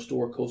Coalition to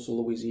Restore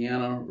Coastal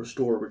Louisiana,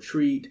 Restore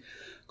Retreat,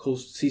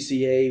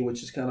 CCA,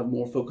 which is kind of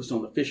more focused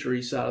on the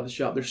fishery side of the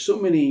shop. There's so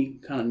many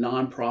kind of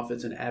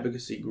nonprofits and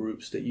advocacy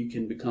groups that you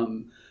can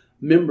become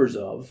members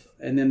of.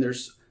 And then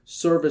there's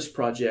service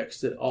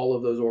projects that all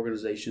of those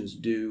organizations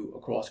do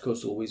across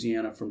coastal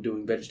Louisiana, from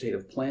doing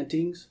vegetative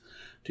plantings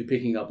to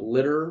picking up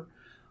litter,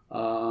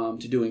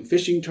 to doing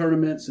fishing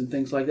tournaments and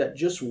things like that,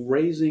 just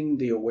raising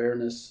the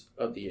awareness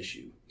of the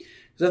issue.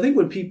 Because I think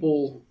when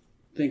people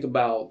think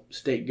about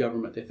state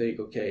government, they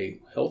think, okay,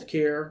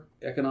 healthcare,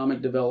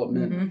 economic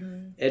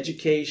development,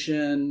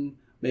 education,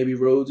 maybe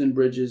roads and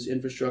bridges,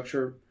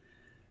 infrastructure.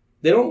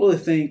 They don't really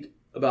think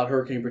about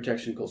hurricane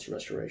protection and coastal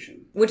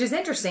restoration. Which is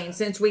interesting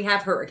since we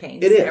have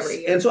hurricanes It is.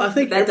 every year. And so I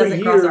think that every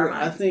doesn't cross our year,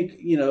 mind. I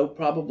think,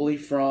 probably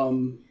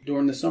from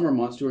during the summer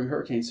months, during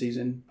hurricane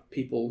season,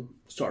 people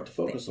start to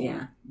focus on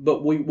it.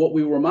 But what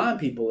we remind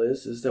people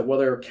is that while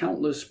there are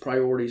countless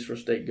priorities for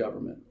state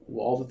government,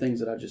 all the things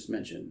that I just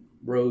mentioned,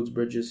 roads,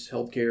 bridges,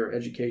 healthcare,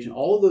 education,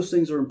 all of those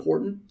things are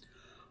important.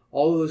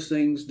 All of those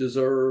things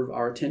deserve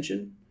our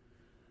attention.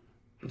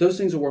 But those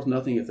things are worth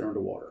nothing if they're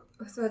underwater.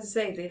 I was about to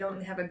say they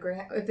don't have a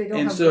ground. If they don't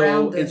And have so,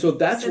 ground, and so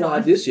that's sit why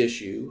on. this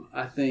issue,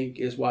 I think,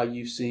 is why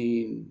you've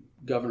seen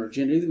Governor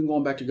Jindal, even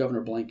going back to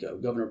Governor Blanco,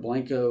 Governor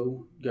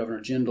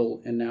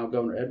Jindal, and now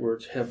Governor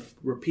Edwards have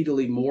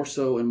repeatedly, more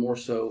so and more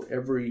so,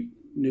 every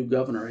new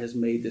governor has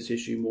made this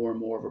issue more and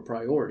more of a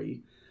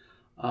priority.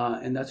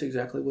 And that's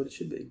exactly what it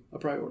should be, a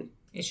priority.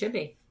 It should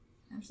be.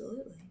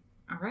 Absolutely.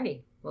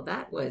 Alrighty. Well,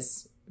 that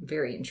was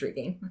very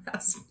intriguing.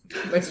 That's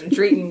the most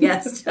intriguing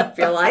guest, I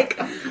feel like.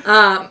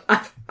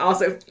 I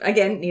also,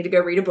 again, need to go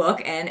read a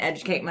book and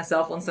educate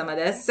myself on some of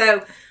this.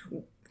 So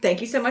thank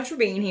you so much for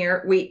being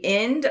here. We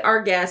end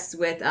our guests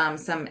with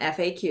some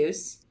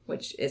FAQs,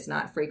 which is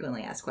not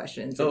frequently asked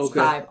questions. It's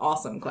 5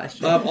 awesome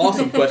questions.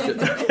 Awesome question.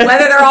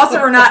 Whether they're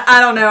awesome or not, I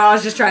don't know. I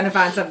was just trying to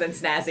find something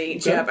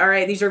snazzy. Chip. All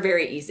right. These are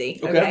very easy.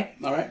 Okay.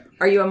 All right.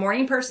 Are you a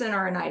morning person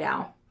or a night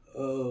owl?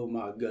 Oh,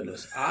 my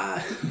goodness.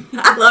 I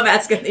love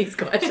asking these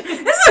questions.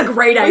 This is a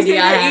great idea.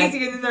 They're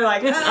easy, and then they're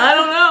like, I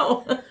don't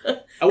know.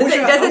 Does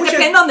it I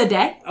depend on the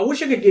day? I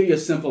wish I could give you a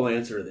simple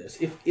answer to this.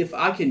 If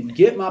I can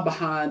get my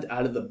behind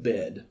out of the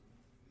bed,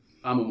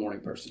 I'm a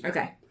morning person.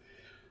 Okay.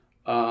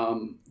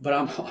 But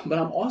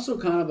I'm also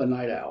kind of a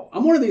night owl.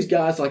 I'm one of these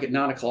guys, like at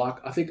 9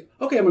 o'clock, I think,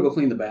 okay, I'm gonna go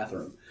clean the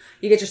bathroom.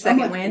 You get your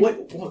second I'm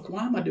like, wind.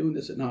 why am I doing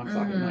this at 9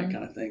 o'clock at night,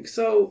 kind of thing?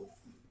 So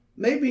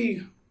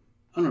maybe,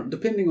 I don't know,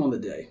 depending on the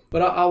day.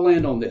 But I'll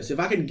land on this. If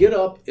I can get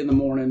up in the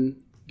morning,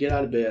 get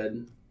out of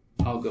bed,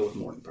 I'll go with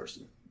morning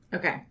person.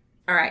 Okay.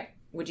 All right.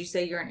 Would you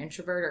say you're an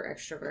introvert or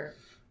extrovert?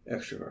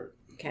 Extrovert.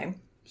 Okay.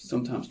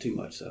 Sometimes too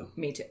much so.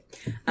 Me too.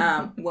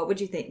 What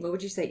would you think? What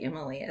would you say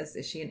Emily is?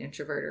 Is she an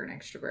introvert or an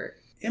extrovert?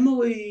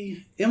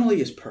 Emily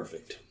is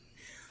perfect.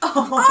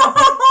 Oh my God.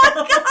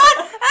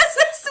 That's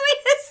the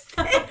sweetest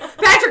thing.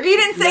 Patrick, you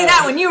didn't say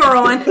that when you were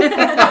on.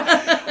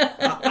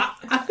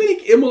 I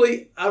think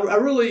Emily, I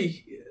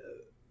really,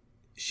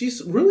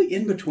 she's really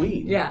in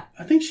between. Yeah.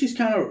 I think she's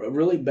kind of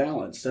really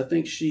balanced. I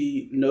think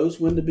she knows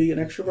when to be an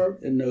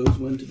extrovert and knows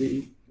when to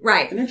be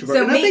Right. an introvert.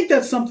 So and I think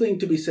that's something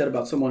to be said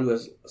about someone who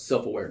has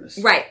self-awareness.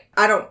 Right.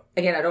 I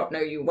don't know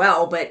you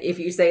well, but if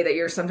you say that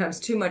you're sometimes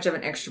too much of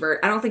an extrovert,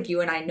 I don't think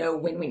you and I know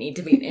when we need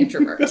to be an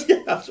introvert.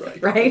 Yeah, that's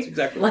right. Right? That's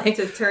exactly right. Like,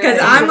 To turn because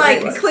it I'm into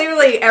like, this.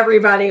 clearly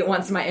everybody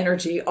wants my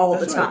energy all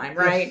That's the time,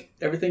 right? Yes.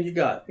 Everything you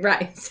got.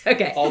 Right.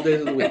 Okay. All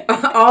days of the week.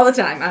 All the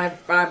time.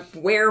 I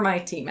wear my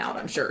team out,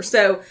 I'm sure.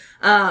 So,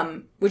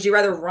 would you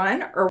rather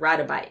run or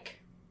ride a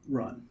bike?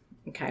 Run.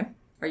 Okay.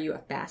 Are you a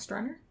fast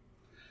runner?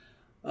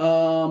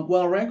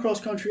 Well, I ran cross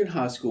country in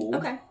high school.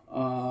 Okay.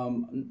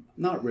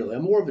 Not really.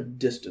 I'm more of a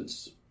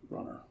distance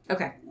runner.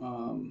 Okay.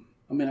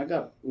 I mean, I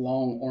got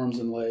long arms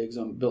and legs.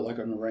 I'm built like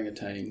an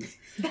orangutan.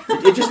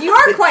 It just, You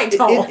are quite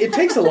tall. It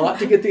takes a lot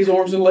to get these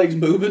arms and legs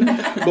moving,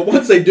 but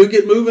once they do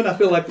get moving, I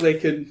feel like they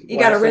can. You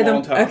got a last rhythm?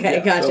 long time. Okay,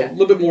 Yeah, gotcha. So a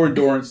little bit more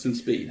endurance than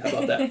speed. How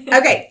about that?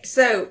 Okay.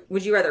 So,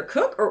 would you rather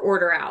cook or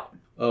order out?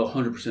 Oh,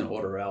 100%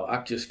 order out.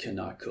 I just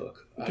cannot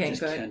cook. I can't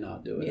just cook?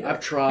 cannot do it. Neither. I've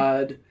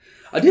tried.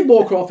 I did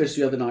boil crawfish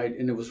the other night,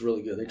 and it was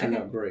really good. They turned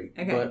Okay. out great.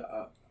 Okay.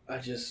 But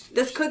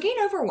Does cooking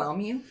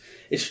overwhelm you?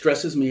 It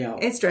stresses me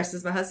out. It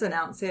stresses my husband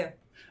out too.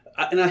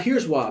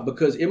 Here's why.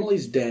 Because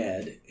Emily's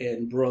dad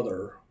and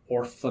brother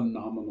are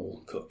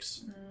phenomenal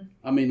cooks.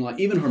 I mean, like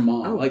even her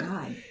mom. Oh, like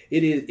God.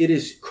 it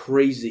is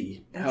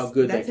crazy how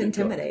good they can cook. That's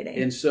intimidating.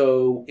 And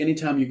so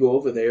anytime you go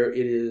over there,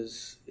 it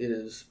is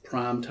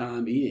prime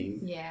time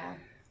eating. Yeah.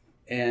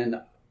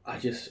 And I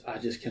just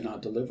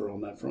cannot deliver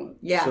on that front.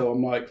 Yeah. So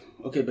I'm like,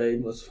 okay,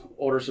 babe, let's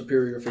order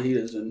superior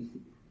fajitas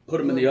and put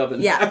them in the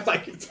oven. Yeah. I'm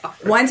like, it's hard.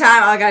 One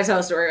time, I gotta tell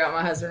a story about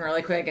my husband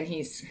really quick, and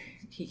he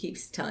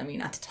keeps telling me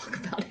not to talk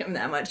about him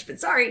that much, but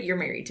sorry, you're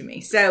married to me.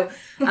 So,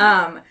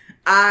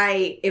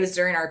 it was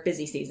during our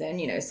busy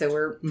season, so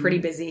we're pretty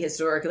busy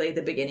historically at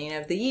the beginning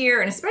of the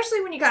year. And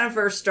especially when you kind of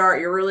first start,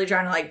 you're really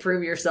trying to like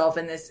prove yourself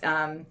in this,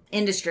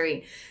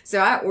 industry. So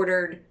I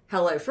ordered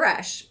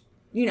HelloFresh,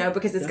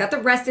 because it's got the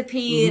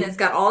recipe and it's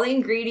got all the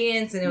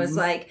ingredients. And it was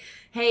like,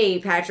 hey,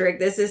 Patrick,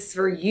 this is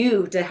for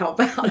you to help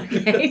out.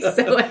 Okay.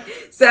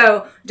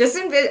 so just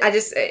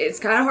it's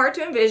kind of hard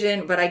to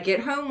envision, but I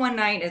get home one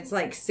night, it's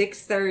like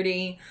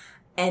 6:30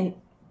 and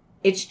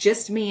it's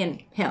just me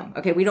and him.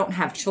 Okay. We don't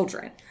have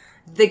children.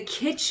 The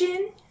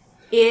kitchen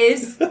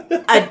is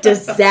a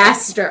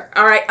disaster.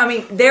 All right. I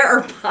mean, there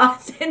are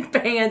pots and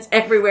pans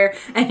everywhere.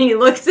 And he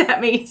looks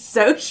at me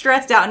so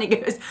stressed out and he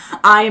goes,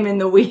 I am in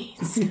the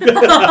weeds.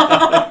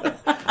 I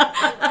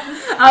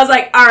was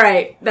like, all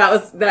right,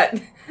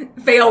 that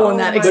fail on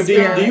that But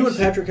experience. do you and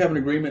Patrick have an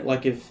agreement?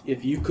 Like if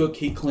you cook,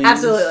 he cleans.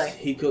 Absolutely.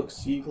 He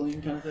cooks, you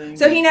clean, kind of thing.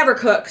 So he never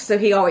cooks, so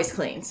he always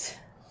cleans.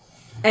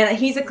 And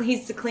he's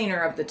the cleaner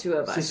of the two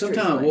of us. See,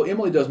 sometimes,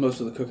 Emily does most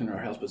of the cooking in our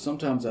house, but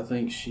sometimes I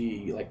think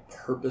she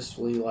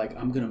purposefully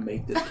I'm going to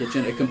make this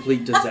kitchen a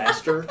complete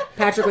disaster.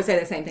 Patrick would say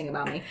the same thing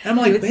about me. And I'm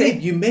like, babe,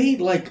 you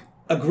made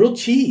a grilled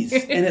cheese,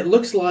 and it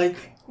looks like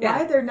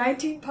Why are there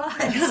 19 pots?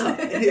 yeah,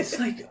 and it's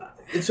like.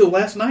 And so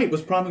last night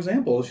was prime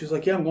example. She's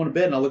like, yeah, I'm going to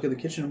bed, and I look at the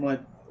kitchen, and I'm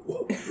like,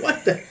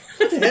 what the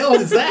hell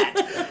is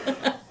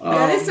that?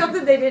 That is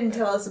something they didn't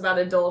tell us about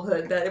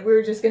adulthood, that we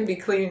were just going to be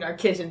cleaning our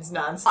kitchens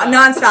nonstop.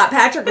 Nonstop.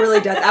 Patrick really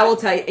does. I will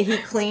tell you, he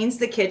cleans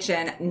the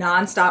kitchen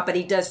nonstop, but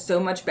he does so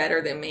much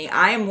better than me.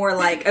 I am more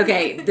like,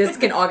 okay, this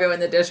can all go in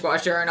the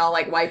dishwasher and I'll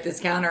wipe this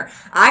counter.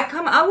 I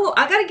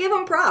gotta give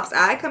him props.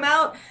 I come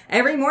out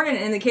every morning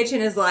and the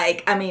kitchen is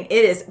it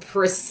is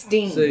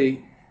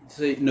pristine.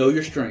 See, know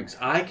your strengths.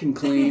 I can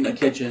clean a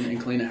kitchen and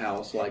clean a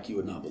house like you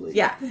would not believe.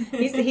 Yeah,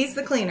 he's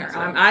the cleaner.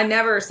 I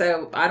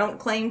don't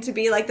claim to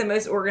be the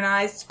most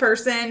organized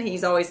person.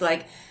 He's always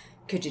like,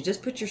 could you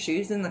just put your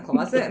shoes in the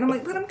closet? And I'm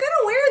like, but I'm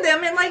gonna wear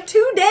them in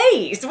 2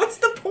 days. What's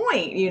the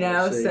point?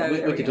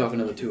 So we could talk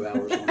another 2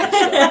 hours on this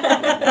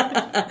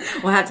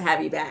stuff. We'll have to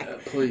have you back.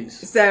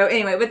 Please. So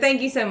anyway, but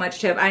thank you so much,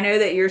 Chip. I know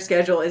that your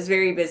schedule is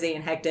very busy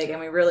and hectic, and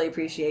we really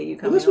appreciate you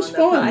coming This was on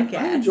fun. the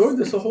podcast. I enjoyed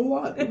this a whole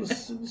lot. It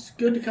was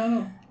good to kind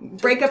of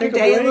break up your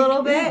day a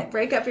little bit.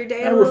 Break up your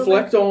day and a little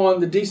reflect bit. on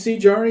the DC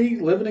journey,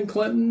 living in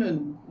Clinton,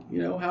 and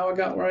how I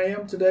got where I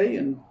am today.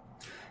 And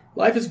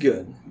life is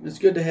good. It's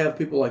good to have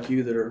people like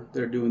you that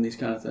are doing these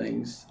kind of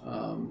things.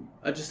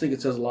 I just think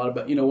it says a lot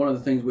about one of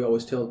the things we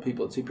always tell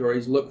people at CPRA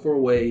is look for a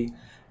way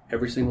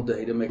every single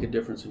day to make a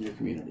difference in your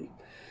community.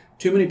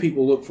 Too many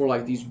people look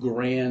for these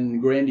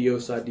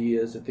grandiose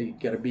ideas that they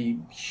got to be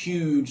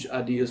huge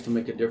ideas to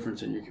make a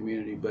difference in your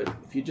community. But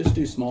if you just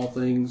do small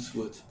things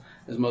with,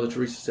 as Mother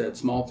Teresa said,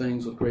 small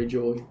things with great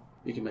joy,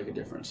 you can make a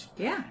difference.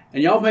 Yeah.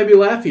 And y'all made me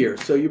laugh here,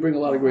 so you bring a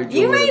lot of great joy.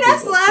 You made us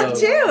people. laugh,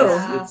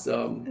 too. It's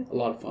a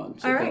lot of fun.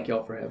 So All right. thank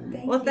y'all for having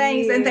me. Well,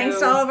 thanks. And thanks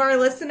to all of our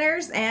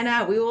listeners.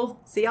 And we will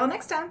see y'all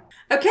next time.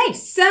 Okay,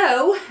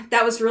 so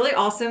that was really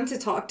awesome to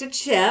talk to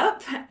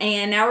Chip.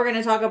 And now we're going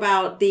to talk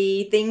about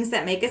the things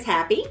that make us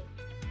happy.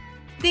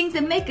 Things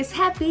that make us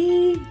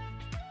happy.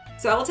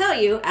 So I will tell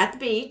you, at the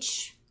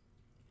beach,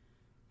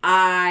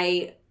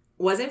 I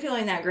wasn't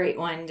feeling that great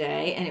one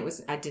day, and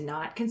I did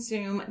not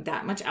consume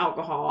that much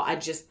alcohol.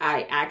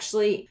 I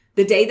actually,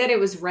 the day that it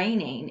was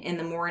raining in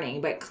the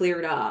morning, but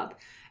cleared up,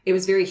 it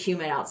was very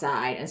humid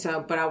outside. And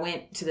so, but I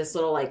went to this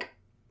little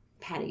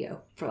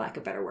patio, for lack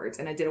of better words,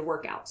 and I did a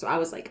workout. So I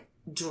was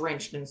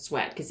drenched in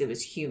sweat because it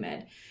was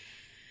humid.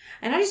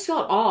 And I just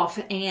felt off,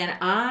 and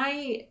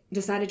I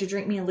decided to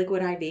drink me a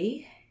liquid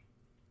IV.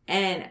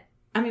 And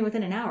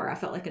within an hour, I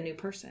felt like a new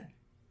person.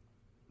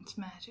 It's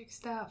magic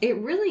stuff. It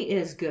really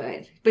is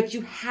good, but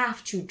you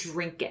have to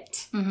drink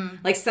it.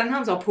 Mm-hmm.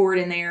 Sometimes I'll pour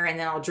it in there and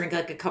then I'll drink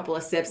a couple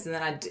of sips and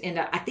then I end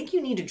up, I think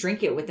you need to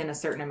drink it within a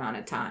certain amount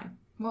of time.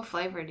 What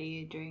flavor do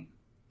you drink?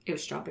 It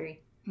was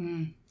strawberry.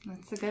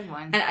 That's a good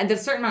one. And the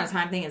certain amount of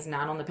time thing is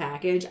not on the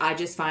package. I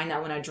just find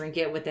that when I drink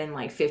it within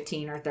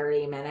 15 or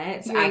 30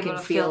 minutes, You're I able can to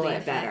feel feel the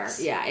it better.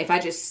 effects. Yeah. If I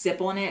just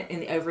sip on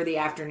it over the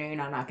afternoon,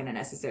 I'm not going to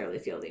necessarily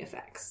feel the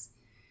effects.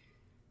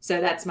 So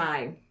that's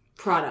my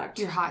product.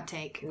 Your hot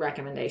take.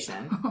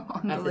 Recommendation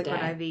on the of the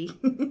liquid day.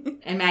 IV.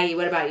 And Maggie,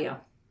 what about you?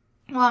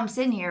 Well, I'm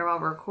sitting here while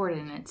we're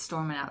recording and it's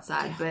storming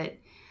outside, but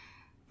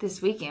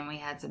this weekend we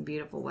had some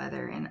beautiful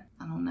weather and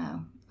I don't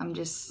know.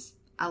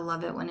 I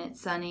love it when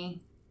it's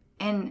sunny.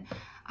 And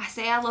I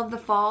say I love the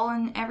fall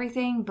and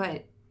everything,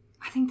 but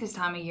I think this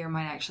time of year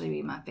might actually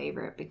be my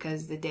favorite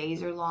because the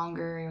days are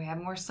longer, we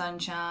have more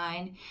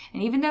sunshine,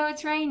 and even though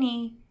it's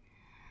rainy,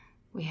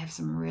 we have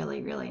some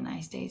really, really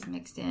nice days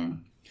mixed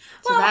in.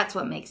 So that's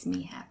what makes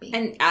me happy.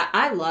 And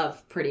I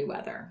love pretty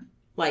weather.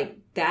 Like,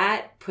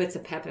 that puts a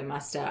pep in my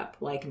step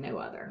like no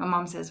other. My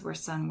mom says we're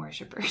sun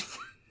worshipers.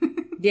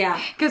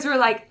 Yeah. Because I'm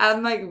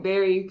like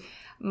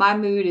my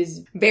mood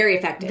is Very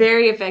effective.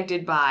 very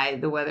affected by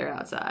the weather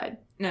outside.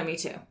 No, me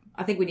too.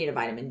 I think we need a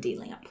vitamin D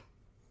lamp.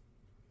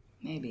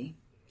 Maybe.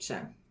 So,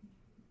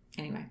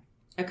 anyway.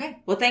 Okay.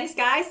 Well, thanks,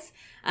 guys.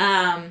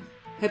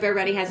 Hope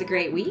everybody has a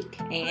great week,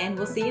 and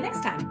we'll see you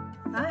next time.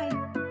 Bye.